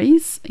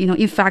stories.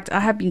 In fact,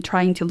 I have been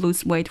trying to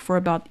lose weight for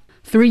about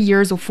 3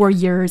 years or 4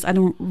 years. I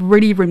don't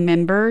really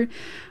remember.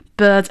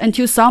 But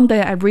until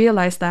someday I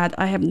realized that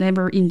I have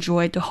never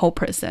enjoyed the whole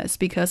process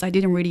because I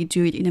didn't really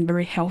do it in a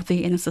very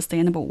healthy and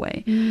sustainable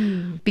way.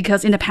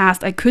 Because in the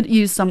past, I could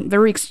use some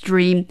very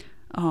extreme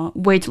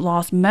weight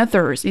loss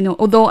methods,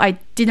 although I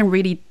didn't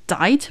really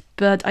diet,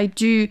 but I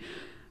do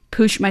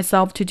push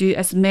myself to do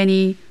as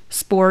many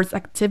sports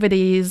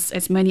activities,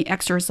 as many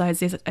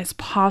exercises as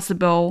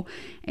possible,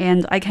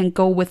 and I can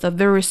go with a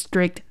very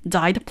strict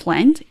diet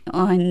plan,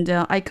 and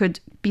I could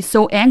be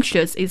so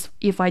anxious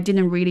if I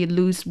didn't really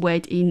lose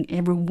weight in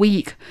every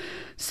week.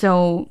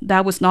 So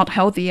that was not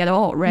healthy at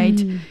all,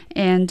 right?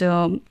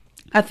 And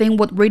I think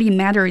what really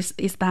matters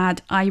is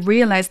that I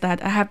realized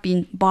that I have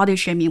been body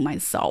shaming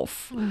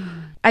myself.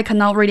 I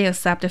cannot really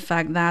accept the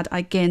fact that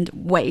I gained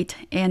weight,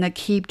 and I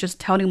keep just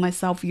telling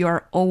myself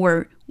you're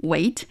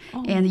overweight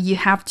and you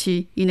have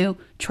to,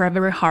 try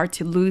very hard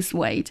to lose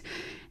weight.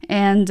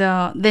 And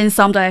then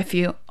someday I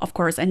feel, of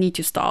course, I need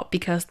to stop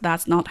because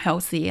that's not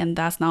healthy and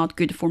that's not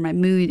good for my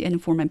mood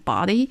and for my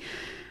body.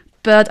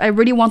 But I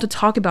really want to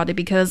talk about it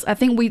because I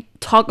think we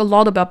talk a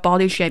lot about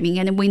body shaming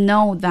and we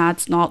know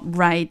that's not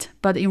right.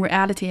 But in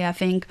reality, I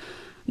think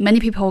many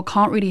people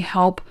can't really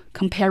help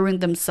comparing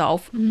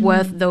themselves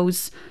with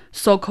those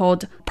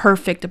so-called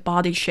perfect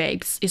body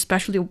shapes,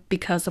 especially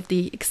because of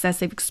the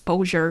excessive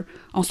exposure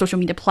on social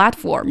media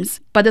platforms.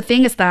 But the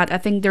thing is that I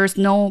think there's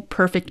no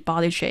perfect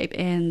body shape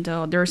and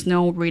there's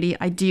no really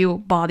ideal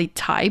body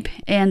type.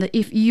 And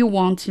if you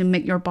want to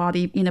make your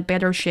body in a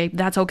better shape,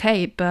 that's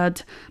okay.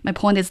 But my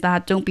point is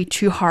that don't be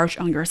too harsh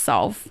on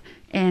yourself.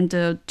 And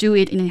do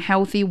it in a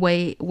healthy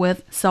way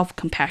with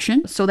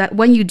self-compassion so that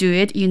when you do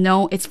it,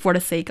 it's for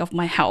the sake of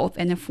my health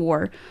and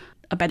for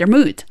a better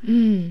mood.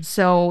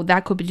 So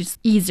that could be just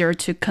easier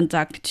to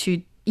conduct,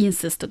 to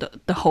insist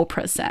the whole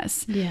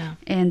process. Yeah.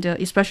 And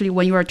especially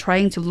when you are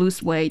trying to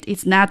lose weight,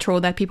 it's natural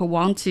that people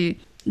want to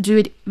do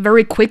it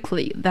very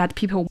quickly, that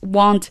people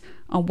want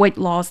weight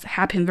loss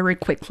happen very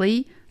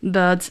quickly.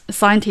 But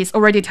scientists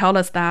already tell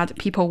us that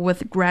people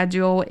with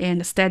gradual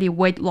and steady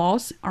weight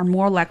loss are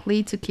more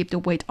likely to keep the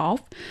weight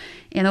off.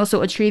 And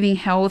also achieving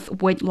health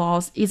weight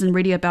loss isn't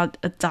really about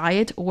a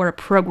diet or a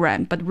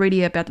program, but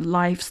really about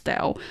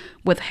lifestyle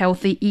with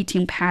healthy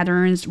eating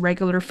patterns,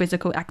 regular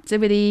physical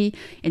activity,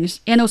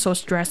 and also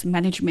stress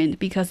management,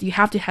 because you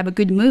have to have a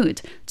good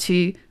mood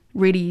to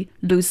really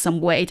lose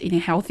some weight in a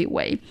healthy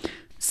way.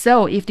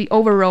 So if the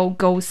overall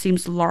goal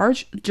seems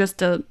large,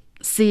 just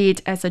see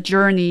it as a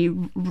journey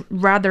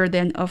rather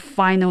than a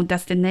final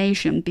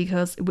destination,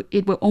 because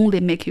it will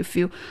only make you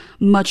feel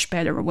much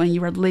better when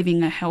you are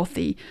living a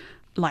healthy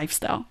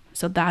lifestyle.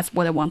 So that's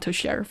what I want to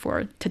share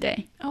for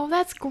today. Oh,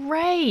 that's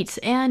great.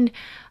 And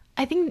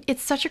I think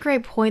it's such a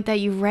great point that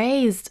you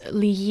raised,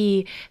 Li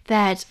Yi,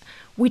 that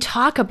we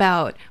talk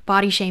about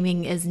body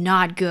shaming is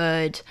not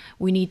good.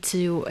 We need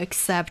to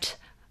accept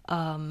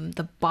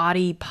the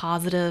body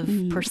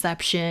positive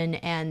perception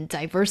and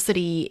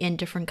diversity in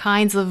different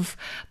kinds of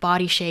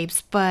body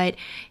shapes, but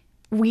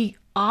we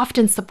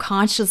often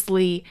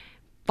subconsciously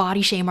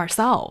body shame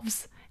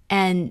ourselves.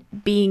 And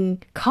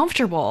being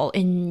comfortable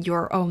in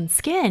your own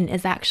skin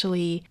is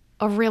actually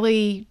a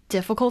really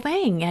difficult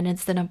thing, and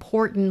it's an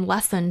important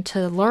lesson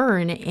to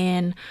learn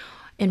in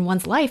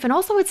one's life. And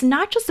also, it's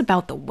not just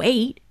about the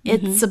weight;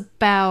 it's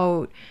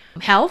about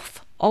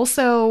health.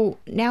 Also,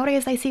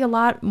 nowadays I see a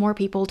lot more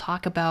people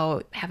talk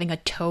about having a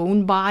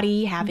toned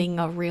body, having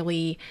a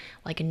really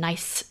a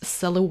nice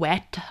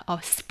silhouette,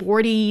 a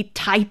sporty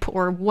type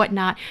or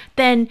whatnot.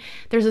 Then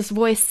there's this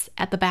voice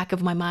at the back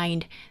of my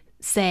mind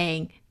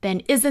saying,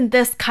 then isn't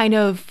this kind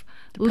of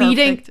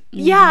leading?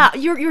 Yeah,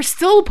 you're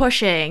still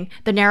pushing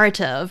the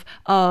narrative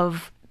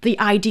of the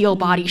ideal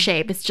body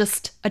shape. It's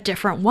just a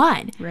different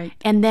one. Right.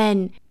 And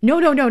then,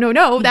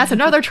 no, that's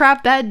another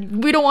trap that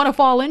we don't want to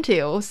fall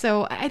into.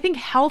 So I think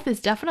health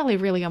is definitely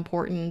really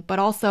important, but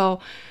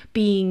also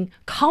being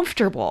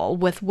comfortable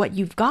with what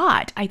you've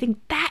got. I think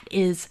that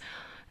is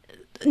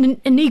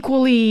an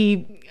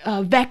equally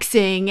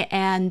vexing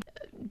and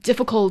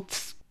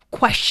difficult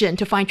question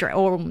to find your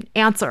own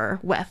answer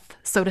with,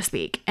 so to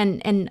speak.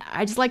 And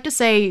I just like to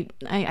say,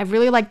 I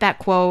really like that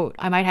quote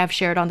I might have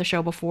shared on the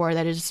show before,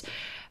 that is,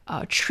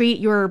 treat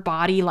your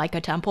body like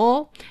a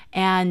temple.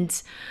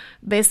 And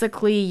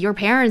basically your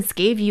parents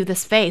gave you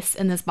this face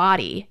and this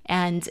body,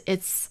 and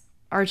it's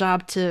our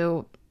job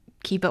to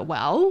keep it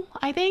well,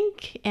 I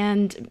think.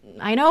 And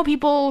I know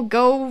people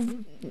go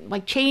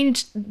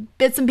change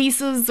bits and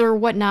pieces or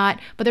whatnot,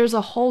 but there's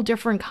a whole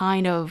different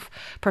kind of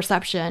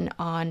perception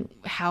on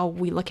how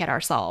we look at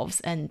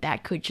ourselves, and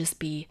that could just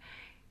be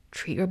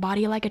treat your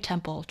body like a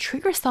temple.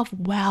 Treat yourself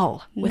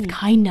well with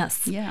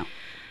kindness. Yeah.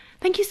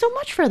 Thank you so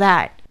much for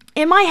that.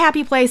 And my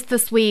happy place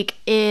this week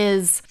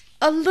is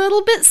a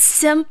little bit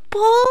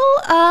simple,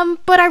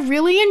 but I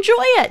really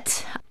enjoy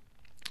it.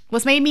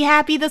 What's made me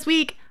happy this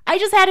week? I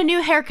just had a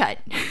new haircut.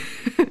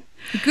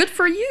 Good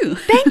for you.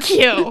 Thank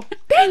you.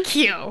 Thank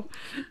you.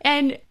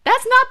 And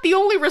that's not the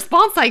only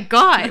response I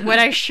got when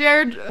I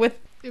shared with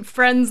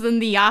friends in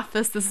the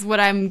office. This is what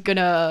I'm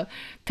gonna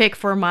pick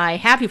for my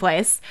happy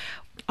place.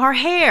 Our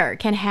hair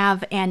can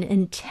have an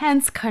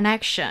intense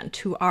connection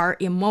to our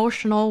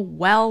emotional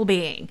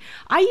well-being.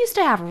 I used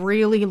to have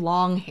really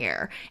long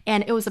hair,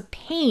 and it was a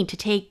pain to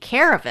take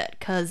care of it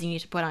because you need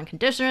to put on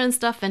conditioner and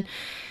stuff. And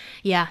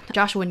yeah,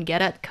 Josh wouldn't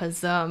get it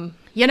because,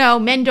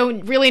 men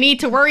don't really need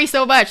to worry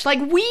so much. Like,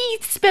 we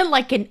spend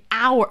like an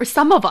hour,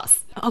 some of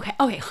us. Okay,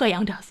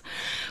 Heyang does.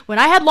 When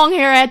I had long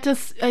hair,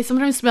 I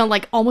sometimes spent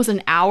like almost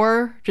an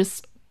hour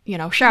just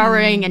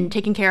showering and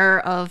taking care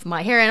of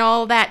my hair and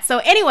all that. So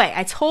anyway,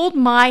 I told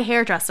my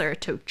hairdresser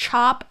to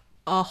chop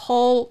a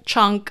whole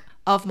chunk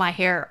of my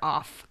hair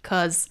off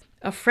because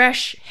a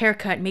fresh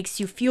haircut makes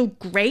you feel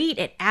great.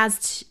 It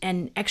adds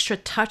an extra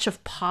touch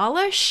of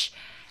polish.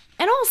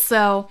 And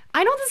also,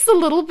 I know this is a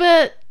little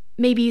bit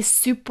maybe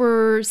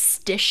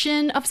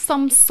superstition of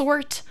some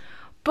sort,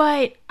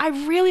 but I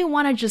really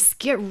want to just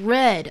get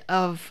rid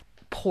of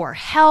poor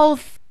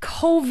health,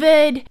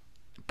 COVID,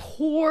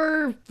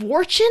 poor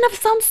fortune of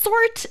some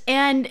sort.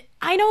 And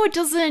I know it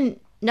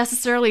doesn't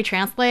necessarily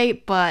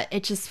translate, but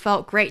it just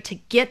felt great to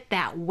get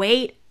that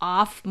weight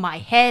off my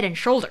head and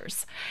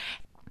shoulders.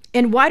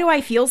 And why do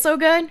I feel so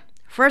good?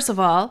 First of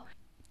all,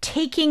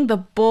 taking the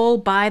bull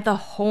by the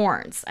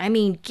horns. I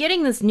mean,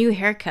 getting this new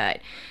haircut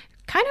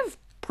kind of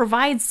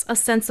provides a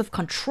sense of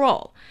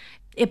control.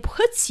 It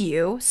puts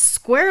you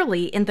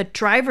squarely in the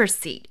driver's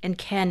seat and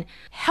can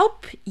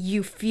help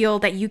you feel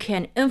that you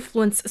can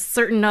influence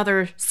certain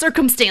other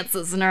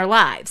circumstances in our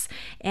lives.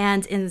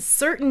 And in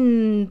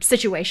certain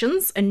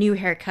situations, a new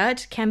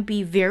haircut can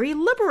be very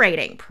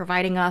liberating,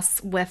 providing us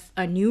with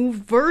a new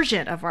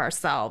version of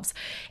ourselves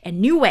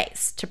and new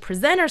ways to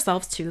present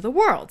ourselves to the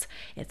world.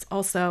 It's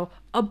also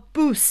a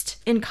boost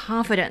in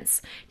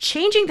confidence.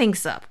 Changing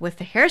things up with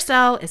the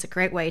hairstyle is a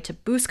great way to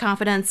boost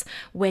confidence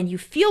when you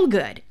feel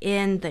good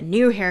in the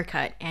new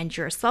haircut, and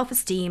your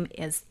self-esteem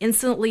is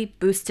instantly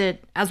boosted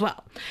as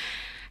well.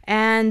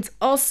 And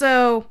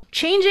also,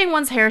 changing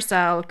one's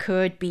hairstyle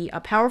could be a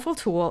powerful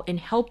tool in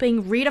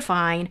helping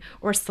redefine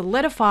or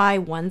solidify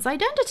one's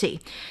identity.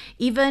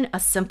 Even a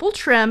simple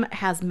trim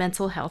has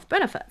mental health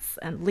benefits,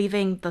 and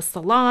leaving the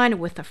salon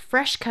with a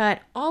fresh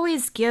cut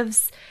always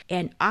gives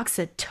an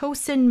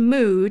oxytocin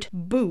mood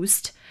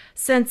boost,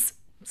 since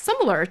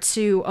similar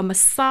to a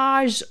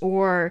massage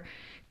or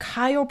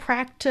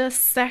chiropractic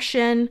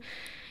session,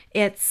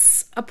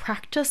 it's a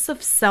practice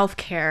of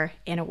self-care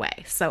in a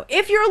way. So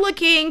if you're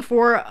looking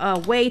for a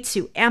way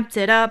to amp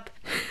it up,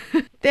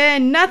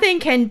 then nothing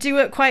can do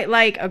it quite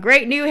like a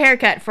great new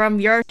haircut from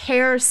your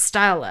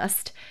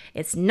hairstylist.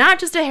 It's not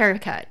just a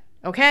haircut,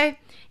 okay?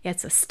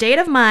 It's a state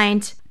of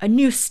mind, a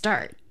new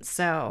start.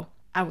 So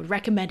I would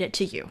recommend it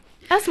to you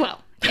as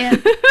well.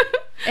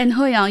 And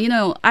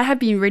Heyang, I have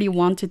been really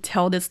want to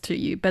tell this to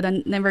you, but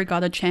I never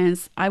got a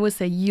chance. I would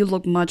say you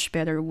look much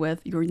better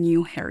with your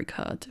new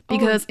haircut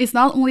because it's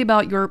not only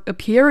about your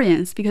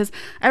appearance, because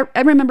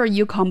I remember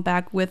you come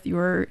back with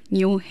your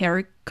new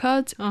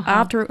haircut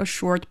after a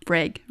short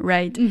break,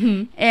 right?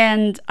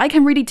 And I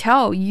can really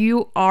tell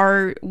you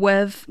are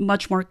with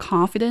much more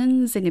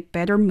confidence and a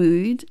better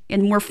mood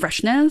and more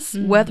freshness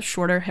with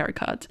shorter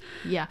haircut.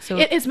 Yeah, so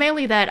it's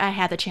mainly that I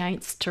had the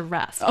chance to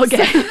rest.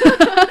 Okay.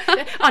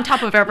 So, on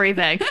top of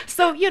everything.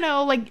 So,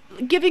 like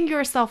giving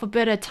yourself a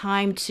bit of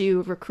time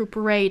to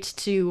recuperate,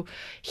 to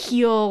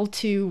heal,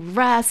 to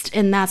rest,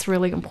 and that's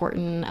really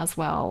important as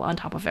well on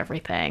top of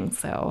everything.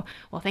 So,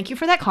 well, thank you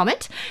for that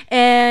comment.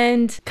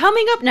 And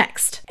coming up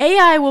next,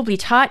 AI will be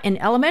taught in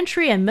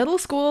elementary and middle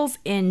schools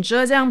in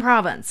Zhejiang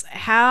province.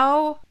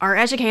 How are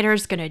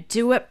educators going to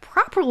do it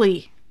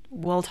properly?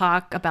 We'll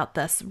talk about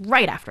this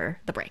right after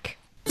the break.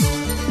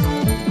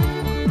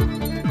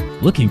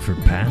 Looking for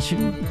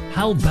passion?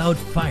 How about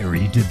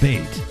fiery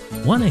debate?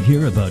 Want to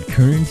hear about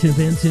current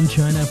events in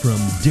China from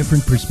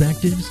different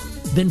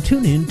perspectives? Then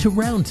tune in to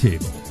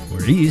Roundtable,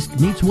 where East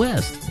meets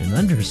West and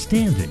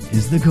understanding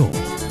is the goal.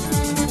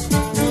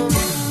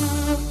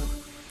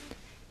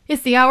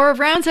 It's the hour of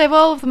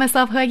Roundtable with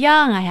myself,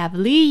 Heyang. I have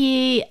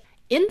Yi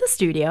in the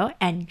studio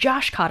and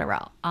Josh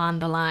Cotterill on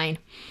the line.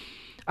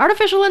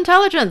 Artificial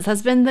intelligence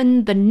has been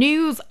in the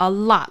news a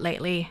lot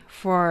lately.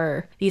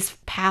 For these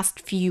past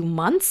few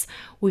months,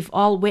 we've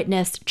all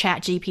witnessed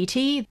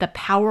ChatGPT, the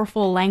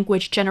powerful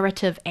language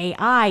generative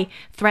AI,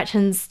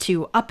 threatens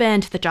to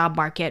upend the job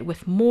market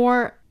with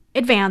more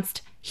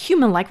advanced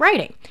human-like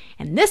writing.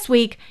 And this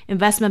week,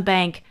 investment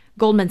bank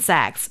Goldman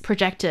Sachs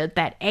projected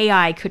that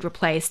AI could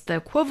replace the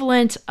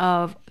equivalent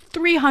of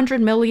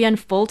 300 million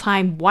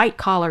full-time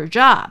white-collar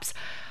jobs,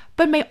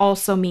 but may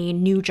also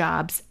mean new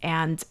jobs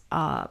and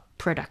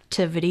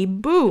productivity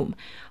boom.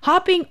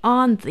 Hopping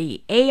on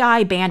the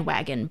AI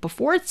bandwagon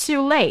before it's too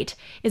late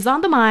is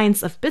on the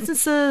minds of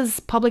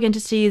businesses, public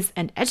entities,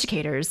 and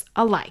educators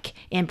alike.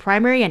 In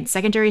primary and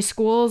secondary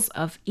schools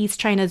of East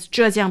China's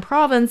Zhejiang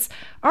province,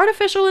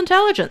 artificial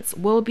intelligence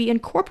will be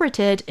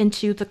incorporated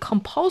into the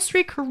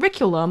compulsory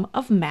curriculum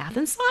of math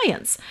and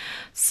science.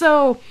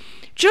 So,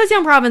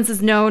 Zhejiang province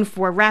is known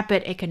for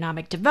rapid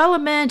economic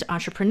development,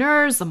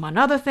 entrepreneurs, among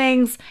other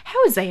things.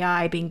 How is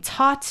AI being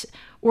taught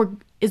or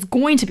is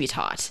going to be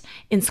taught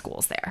in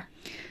schools there?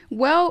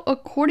 Well,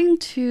 according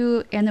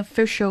to an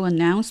official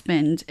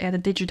announcement at a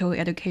digital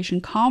education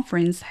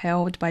conference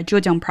held by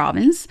Zhejiang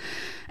province,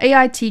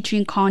 AI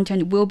teaching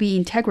content will be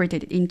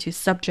integrated into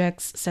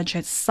subjects such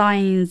as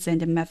science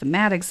and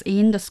mathematics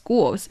in the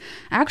schools.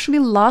 Actually,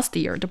 last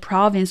year, the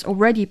province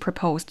already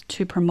proposed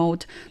to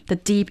promote the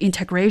deep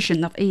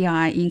integration of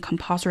AI in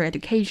compulsory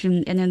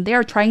education, and then they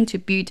are trying to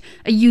build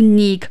a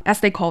unique, as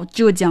they call,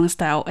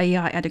 Zhejiang-style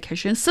AI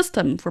education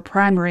system for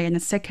primary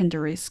and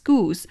secondary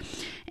schools.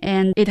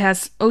 And it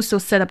has also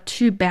set up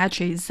 2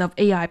 batches of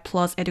AI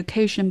plus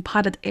education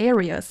pilot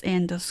areas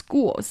in the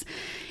schools.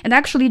 And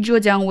actually,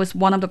 Zhejiang was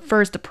one of the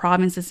first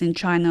provinces in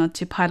China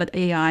to pilot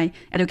AI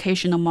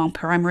education among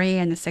primary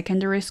and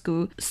secondary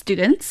school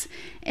students.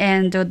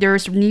 And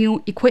there's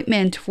new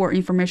equipment for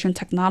information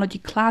technology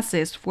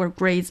classes for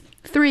grades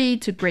 3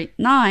 to grade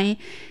 9.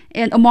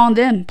 And among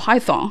them,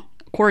 Python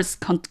course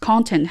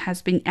content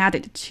has been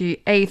added to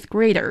 8th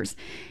graders.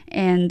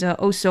 And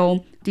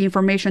also, the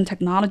information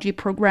technology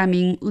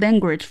programming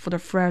language for the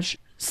fresh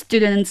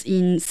students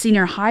in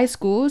senior high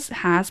schools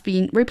has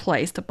been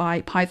replaced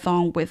by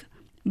Python with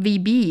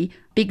VB,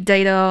 big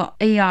data,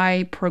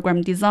 AI,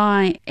 program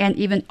design, and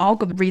even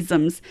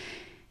algorithms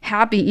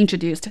have been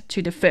introduced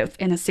to the 5th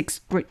and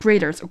 6th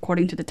graders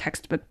according to the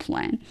textbook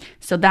plan.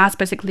 So that's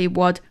basically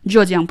what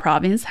Zhejiang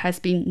province has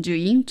been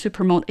doing to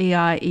promote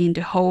AI in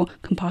the whole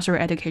compulsory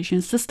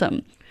education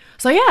system.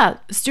 So yeah,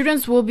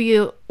 students will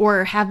be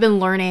or have been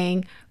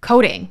learning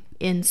coding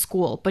in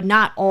school, but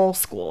not all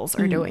schools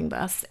are doing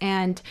this.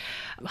 And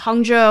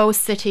Hangzhou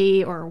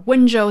City or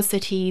Wenzhou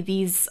City,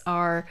 these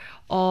are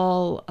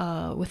all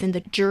within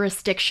the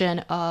jurisdiction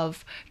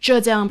of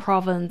Zhejiang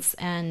province,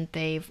 and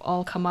they've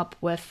all come up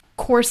with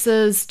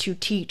courses to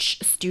teach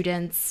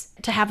students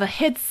to have a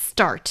head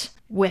start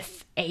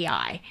with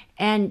AI.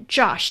 And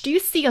Josh, do you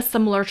see a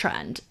similar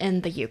trend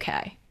in the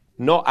UK?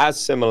 Not as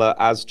similar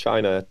as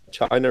China.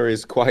 China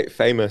is quite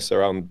famous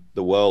around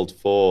the world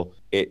for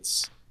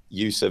its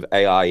use of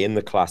AI in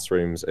the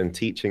classrooms and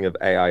teaching of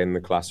AI in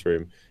the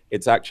classroom.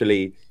 It's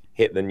actually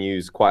hit the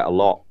news quite a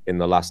lot in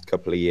the last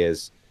couple of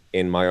years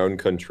in my own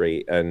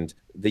country. And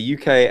the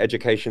UK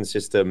education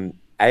system,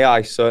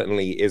 AI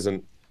certainly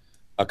isn't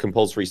a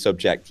compulsory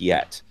subject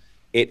yet.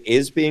 It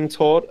is being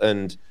taught,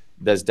 and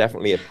there's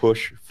definitely a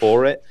push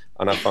for it.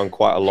 And I found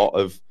quite a lot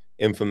of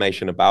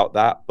information about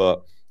that,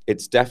 but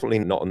it's definitely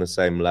not on the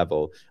same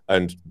level.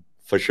 And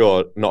for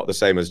sure, not the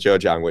same as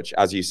Zhejiang, which,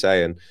 as you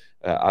say, and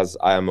as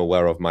I am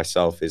aware of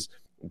myself, is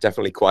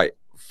definitely quite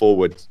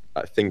forward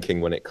thinking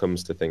when it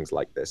comes to things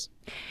like this.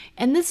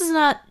 And this is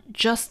not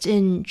just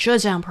in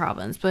Zhejiang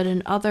province, but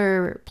in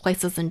other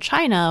places in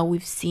China,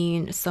 we've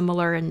seen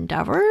similar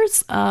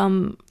endeavors.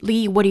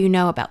 Lee, what do you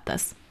know about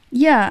this?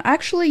 Yeah,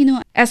 actually,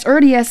 as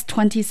early as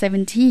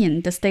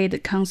 2017, the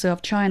State Council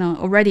of China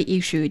already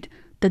issued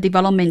the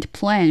development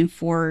plan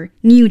for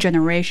new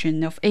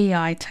generation of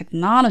AI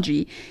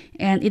technology,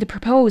 and it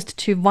proposed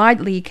to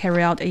widely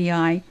carry out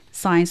AI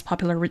science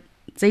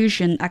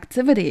popularization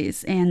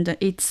activities, and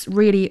it's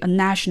really a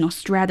national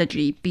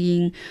strategy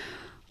being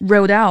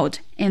rolled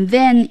out. And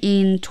then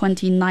in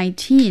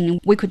 2019,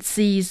 we could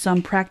see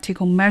some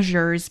practical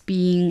measures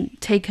being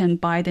taken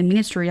by the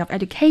Ministry of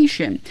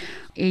Education.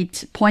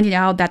 It pointed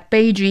out that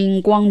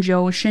Beijing,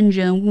 Guangzhou,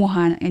 Shenzhen,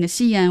 Wuhan, and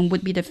Heyang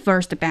would be the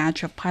first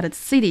batch of pilot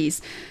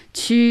cities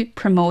to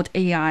promote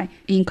AI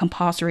in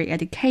compulsory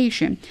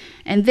education.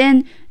 And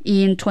then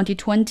in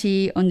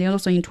 2020 and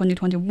also in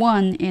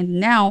 2021, and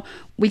now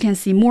we can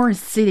see more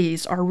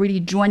cities are really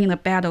joining the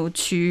battle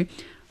to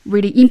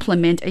really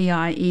implement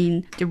AI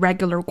in the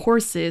regular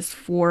courses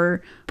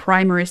for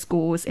primary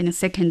schools and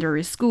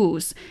secondary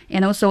schools.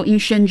 And also in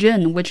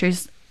Shenzhen, which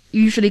is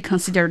usually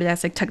considered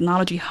as a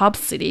technology hub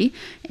city,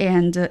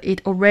 and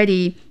it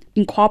already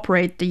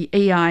incorporates the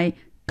AI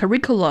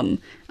curriculum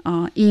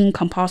in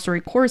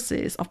compulsory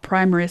courses of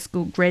primary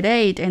school grade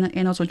 8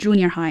 and also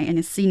junior high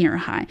and senior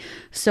high.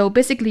 So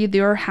basically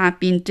there have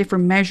been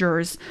different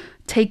measures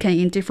taken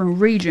in different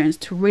regions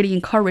to really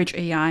encourage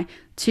AI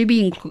to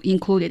be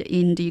included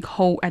in the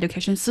whole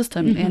education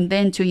system, and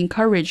then to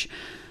encourage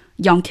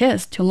young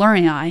kids to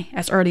learn AI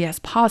as early as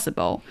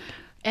possible.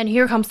 And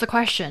here comes the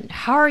question.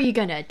 How are you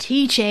going to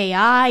teach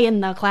AI in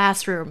the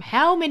classroom?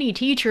 How many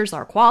teachers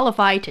are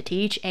qualified to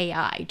teach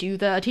AI? Do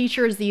the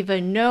teachers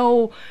even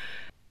know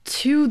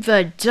to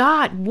the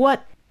dot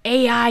what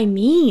AI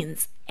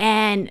means?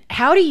 And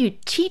how do you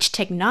teach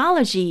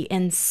technology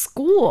in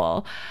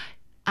school?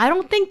 I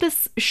don't think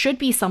this should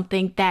be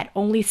something that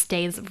only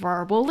stays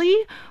verbally,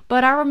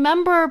 but I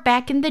remember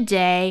back in the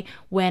day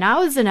when I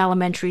was in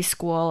elementary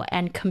school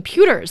and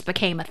computers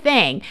became a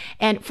thing.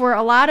 And for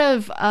a lot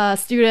of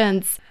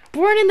students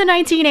born in the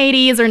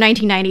 1980s or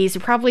 1990s, you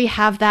probably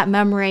have that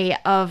memory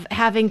of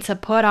having to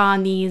put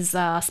on these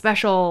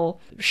special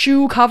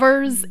shoe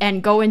covers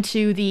and go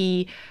into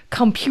the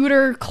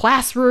computer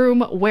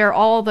classroom where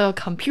all the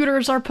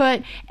computers are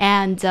put,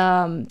 and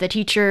the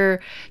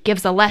teacher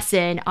gives a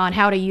lesson on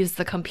how to use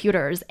the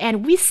computers.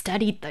 And we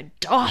studied the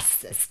DOS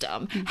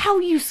system. How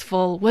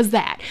useful was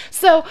that?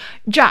 So,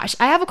 Josh,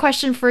 I have a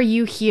question for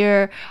you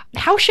here.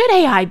 How should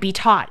AI be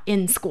taught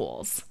in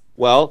schools?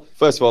 Well,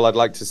 first of all, I'd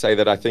like to say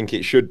that I think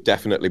it should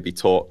definitely be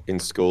taught in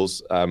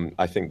schools.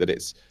 I think that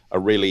it's a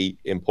really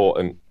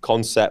important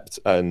concept,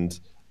 and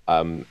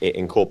it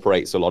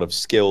incorporates a lot of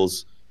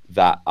skills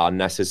that are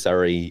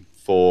necessary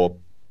for,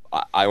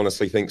 I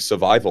honestly think,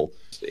 survival.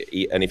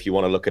 And if you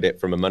want to look at it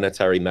from a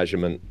monetary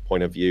measurement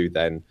point of view,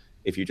 then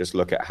if you just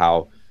look at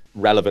how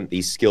relevant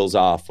these skills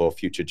are for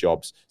future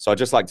jobs. So I'd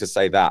just like to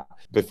say that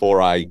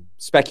before I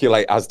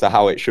speculate as to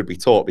how it should be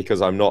taught,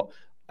 because I'm not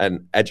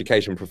an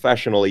education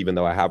professional, even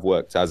though I have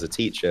worked as a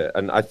teacher.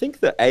 And I think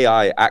that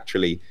AI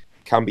actually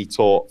can be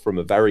taught from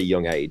a very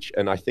young age.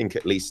 And I think,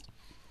 at least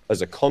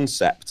as a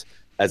concept,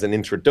 as an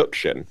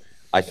introduction,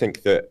 I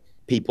think that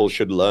people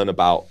should learn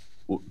about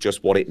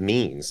just what it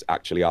means,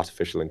 actually,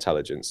 artificial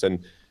intelligence.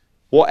 And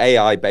what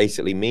AI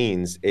basically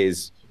means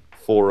is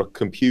for a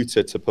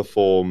computer to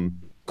perform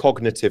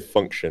cognitive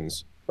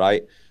functions,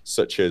 right?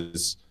 Such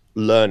as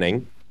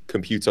learning,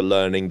 computer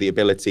learning, the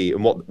ability,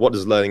 and what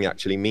does learning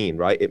actually mean,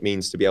 right? It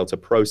means to be able to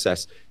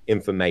process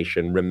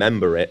information,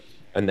 remember it,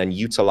 and then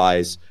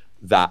utilize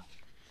that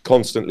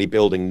constantly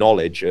building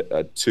knowledge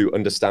to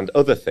understand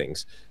other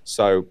things.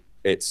 So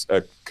it's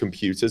a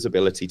computer's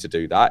ability to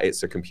do that.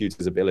 It's a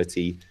computer's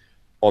ability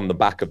on the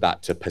back of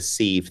that to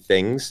perceive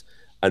things,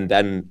 and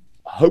then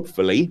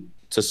hopefully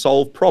to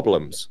solve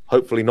problems,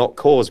 hopefully not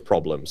cause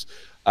problems,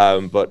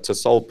 but to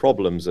solve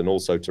problems and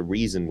also to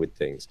reason with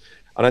things.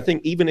 And I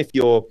think even if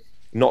you're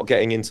not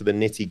getting into the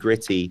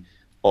nitty-gritty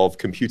of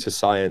computer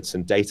science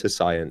and data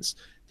science,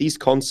 these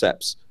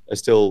concepts are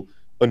still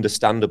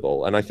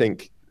understandable, and I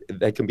think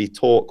they can be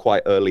taught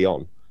quite early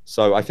on.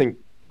 So I think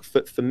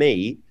for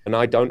me, and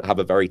I don't have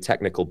a very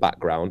technical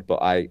background,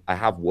 but I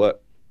have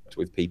worked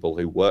with people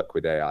who work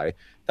with AI,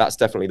 that's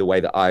definitely the way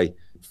that I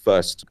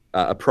first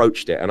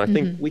approached it. And I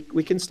think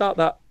we can start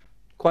that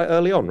quite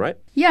early on, right?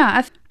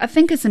 Yeah, I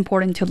think it's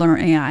important to learn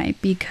AI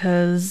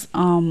because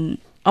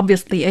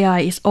obviously AI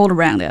is all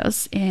around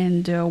us,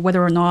 and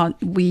whether or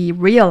not we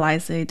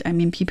realize it, I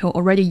mean, people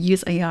already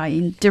use AI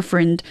in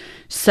different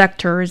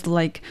sectors,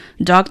 like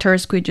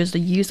doctors could just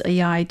use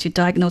AI to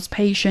diagnose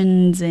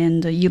patients,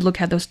 and you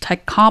look at those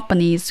tech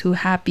companies who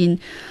have been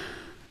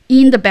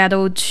in the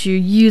battle to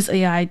use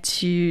AI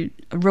to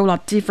roll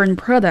out different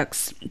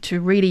products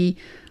to really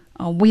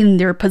win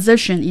their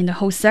position in the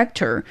whole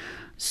sector.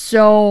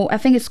 So I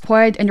think it's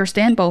quite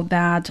understandable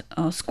that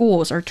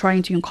schools are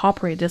trying to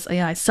incorporate this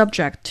AI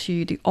subject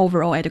to the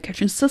overall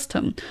education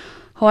system.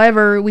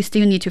 However, we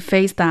still need to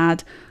face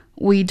that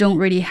we don't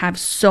really have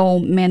so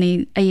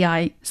many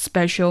AI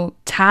special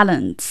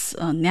talents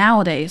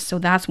nowadays. So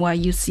that's why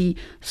you see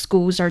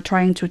schools are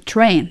trying to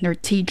train their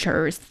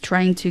teachers,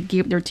 trying to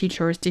give their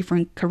teachers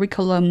different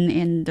curriculum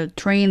and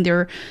train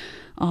their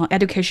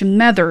education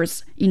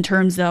methods in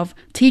terms of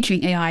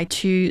teaching AI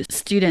to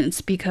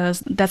students,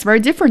 because that's very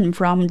different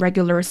from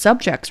regular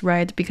subjects,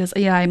 right? Because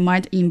AI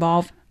might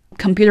involve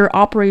computer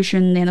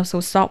operation and also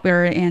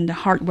software and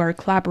hardware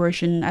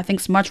collaboration. I think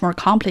it's much more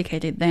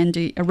complicated than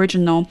the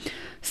original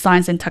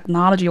science and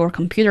technology or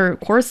computer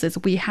courses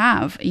we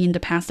have in the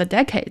past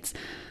decades.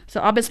 So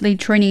obviously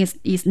training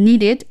is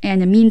needed,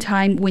 and in the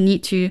meantime, we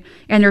need to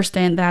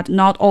understand that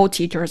not all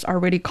teachers are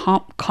really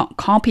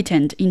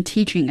competent in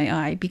teaching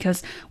AI,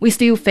 because we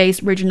still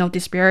face regional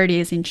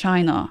disparities in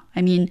China.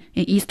 I mean,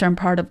 in eastern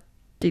part of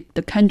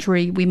the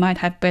country, we might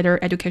have better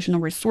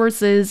educational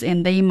resources,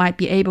 and they might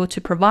be able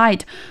to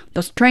provide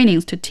those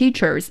trainings to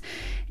teachers.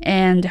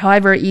 And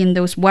however, in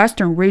those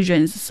western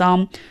regions,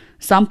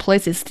 some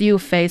places still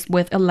faced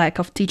with a lack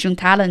of teaching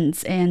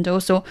talents. And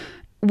also,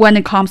 when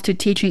it comes to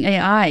teaching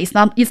AI, it's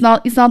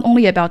not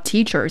only about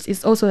teachers.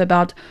 It's also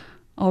about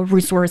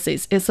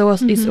resources. It's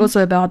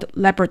also about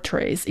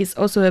laboratories. It's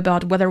also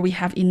about whether we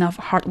have enough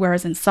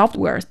hardwares and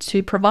softwares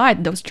to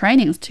provide those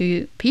trainings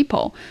to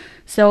people.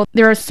 So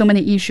there are so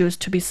many issues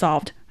to be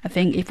solved, I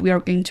think, if we are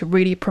going to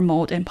really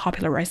promote and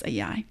popularize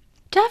AI.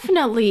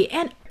 Definitely.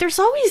 And there's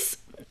always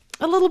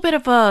a little bit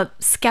of a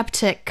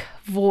skeptic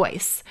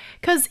voice,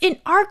 because in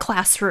our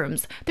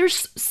classrooms,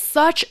 there's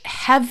such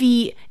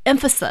heavy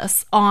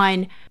emphasis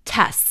on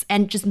tests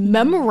and just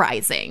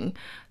memorizing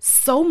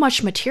so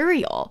much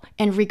material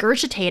and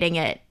regurgitating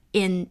it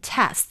in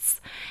tests.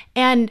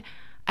 And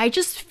I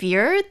just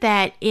fear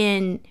that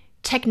in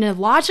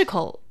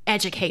technological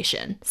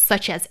education,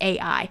 such as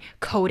AI,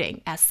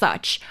 coding as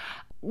such,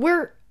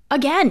 we're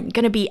again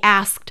going to be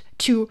asked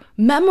to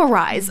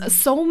memorize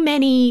so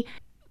many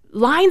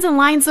lines and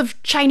lines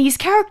of Chinese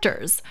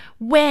characters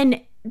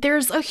when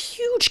there's a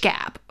huge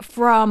gap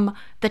from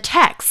the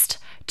text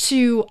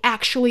to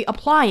actually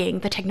applying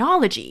the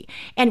technology.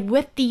 And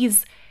with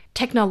these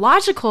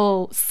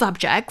technological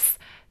subjects,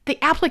 the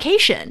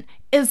application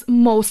is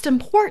most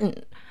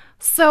important.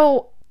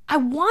 So I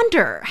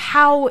wonder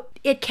how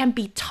it can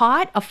be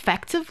taught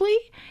effectively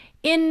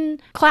in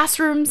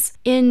classrooms,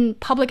 in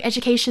public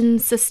education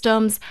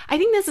systems. I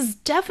think this is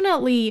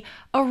definitely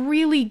a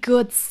really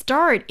good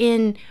start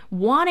in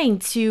wanting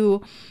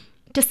to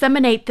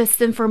disseminate this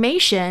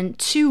information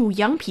to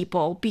young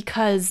people,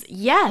 because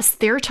yes,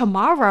 their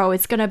tomorrow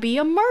is going to be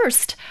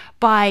immersed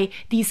by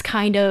these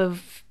kind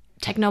of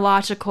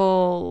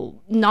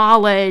technological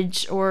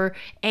knowledge or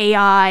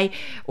AI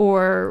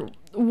or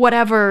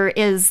whatever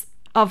is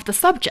of the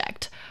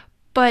subject.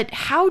 But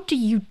how do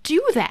you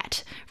do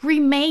that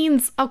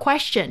remains a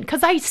question,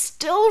 because I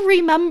still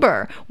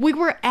remember we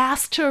were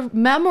asked to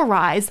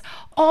memorize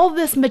all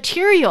this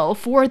material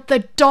for the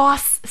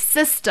DOS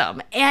system,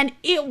 and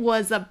it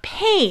was a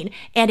pain,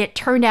 and it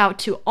turned out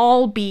to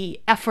all be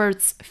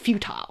efforts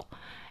futile.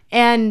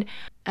 And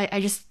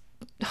I just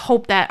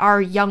hope that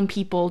our young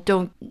people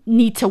don't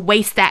need to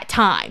waste that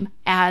time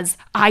as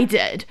I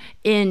did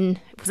in,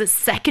 was it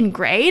second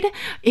grade,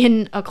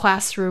 in a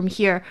classroom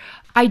here.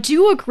 I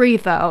do agree,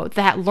 though,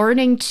 that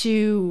learning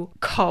to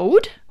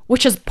code,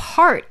 which is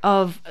part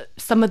of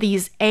some of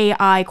these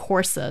AI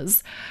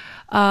courses,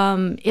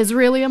 is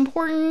really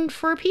important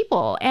for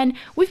people. And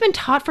we've been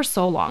taught for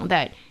so long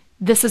that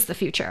this is the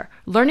future.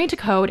 Learning to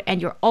code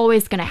and you're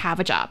always going to have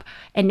a job.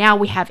 And now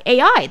we have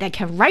AI that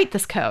can write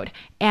this code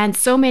and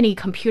so many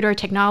computer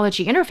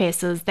technology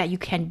interfaces that you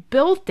can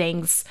build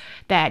things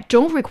that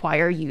don't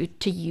require you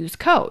to use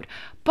code.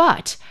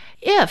 But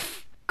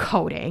if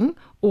coding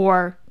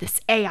or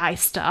this AI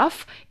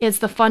stuff is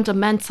the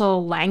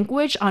fundamental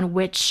language on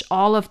which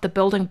all of the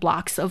building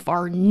blocks of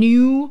our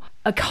new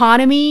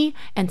economy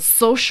and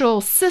social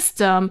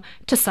system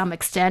to some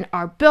extent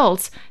are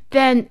built,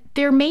 then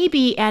there may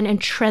be an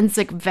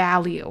intrinsic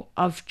value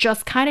of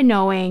just kind of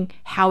knowing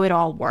how it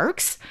all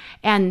works.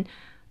 And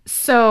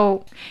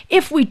so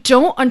if we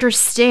don't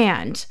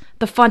understand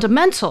the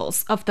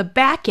fundamentals of the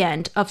back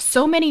end of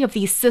so many of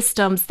these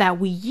systems that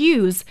we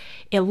use,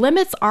 it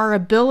limits our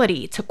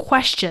ability to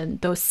question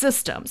those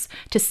systems,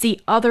 to see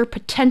other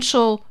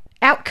potential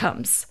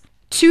outcomes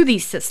to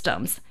these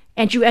systems.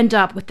 And you end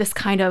up with this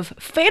kind of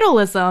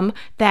fatalism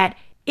that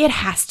it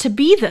has to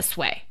be this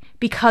way,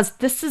 because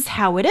this is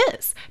how it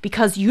is,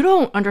 because you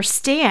don't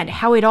understand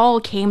how it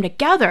all came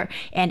together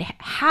and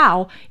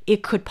how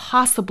it could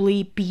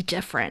possibly be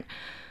different.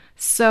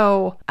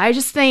 So I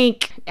just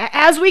think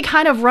as we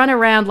kind of run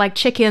around like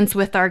chickens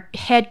with our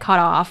head cut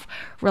off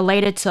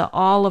related to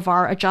all of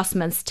our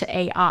adjustments to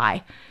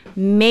AI,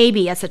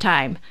 maybe it's a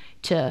time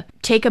to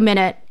take a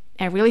minute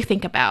and really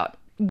think about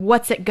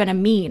what's it going to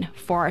mean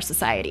for our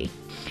society.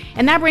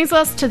 And that brings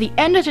us to the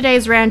end of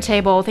today's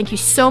roundtable. Thank you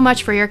so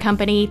much for your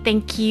company.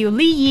 Thank you,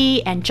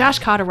 Yi and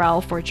Josh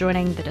Cotterill, for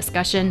joining the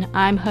discussion.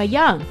 I'm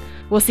Heyang.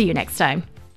 We'll see you next time.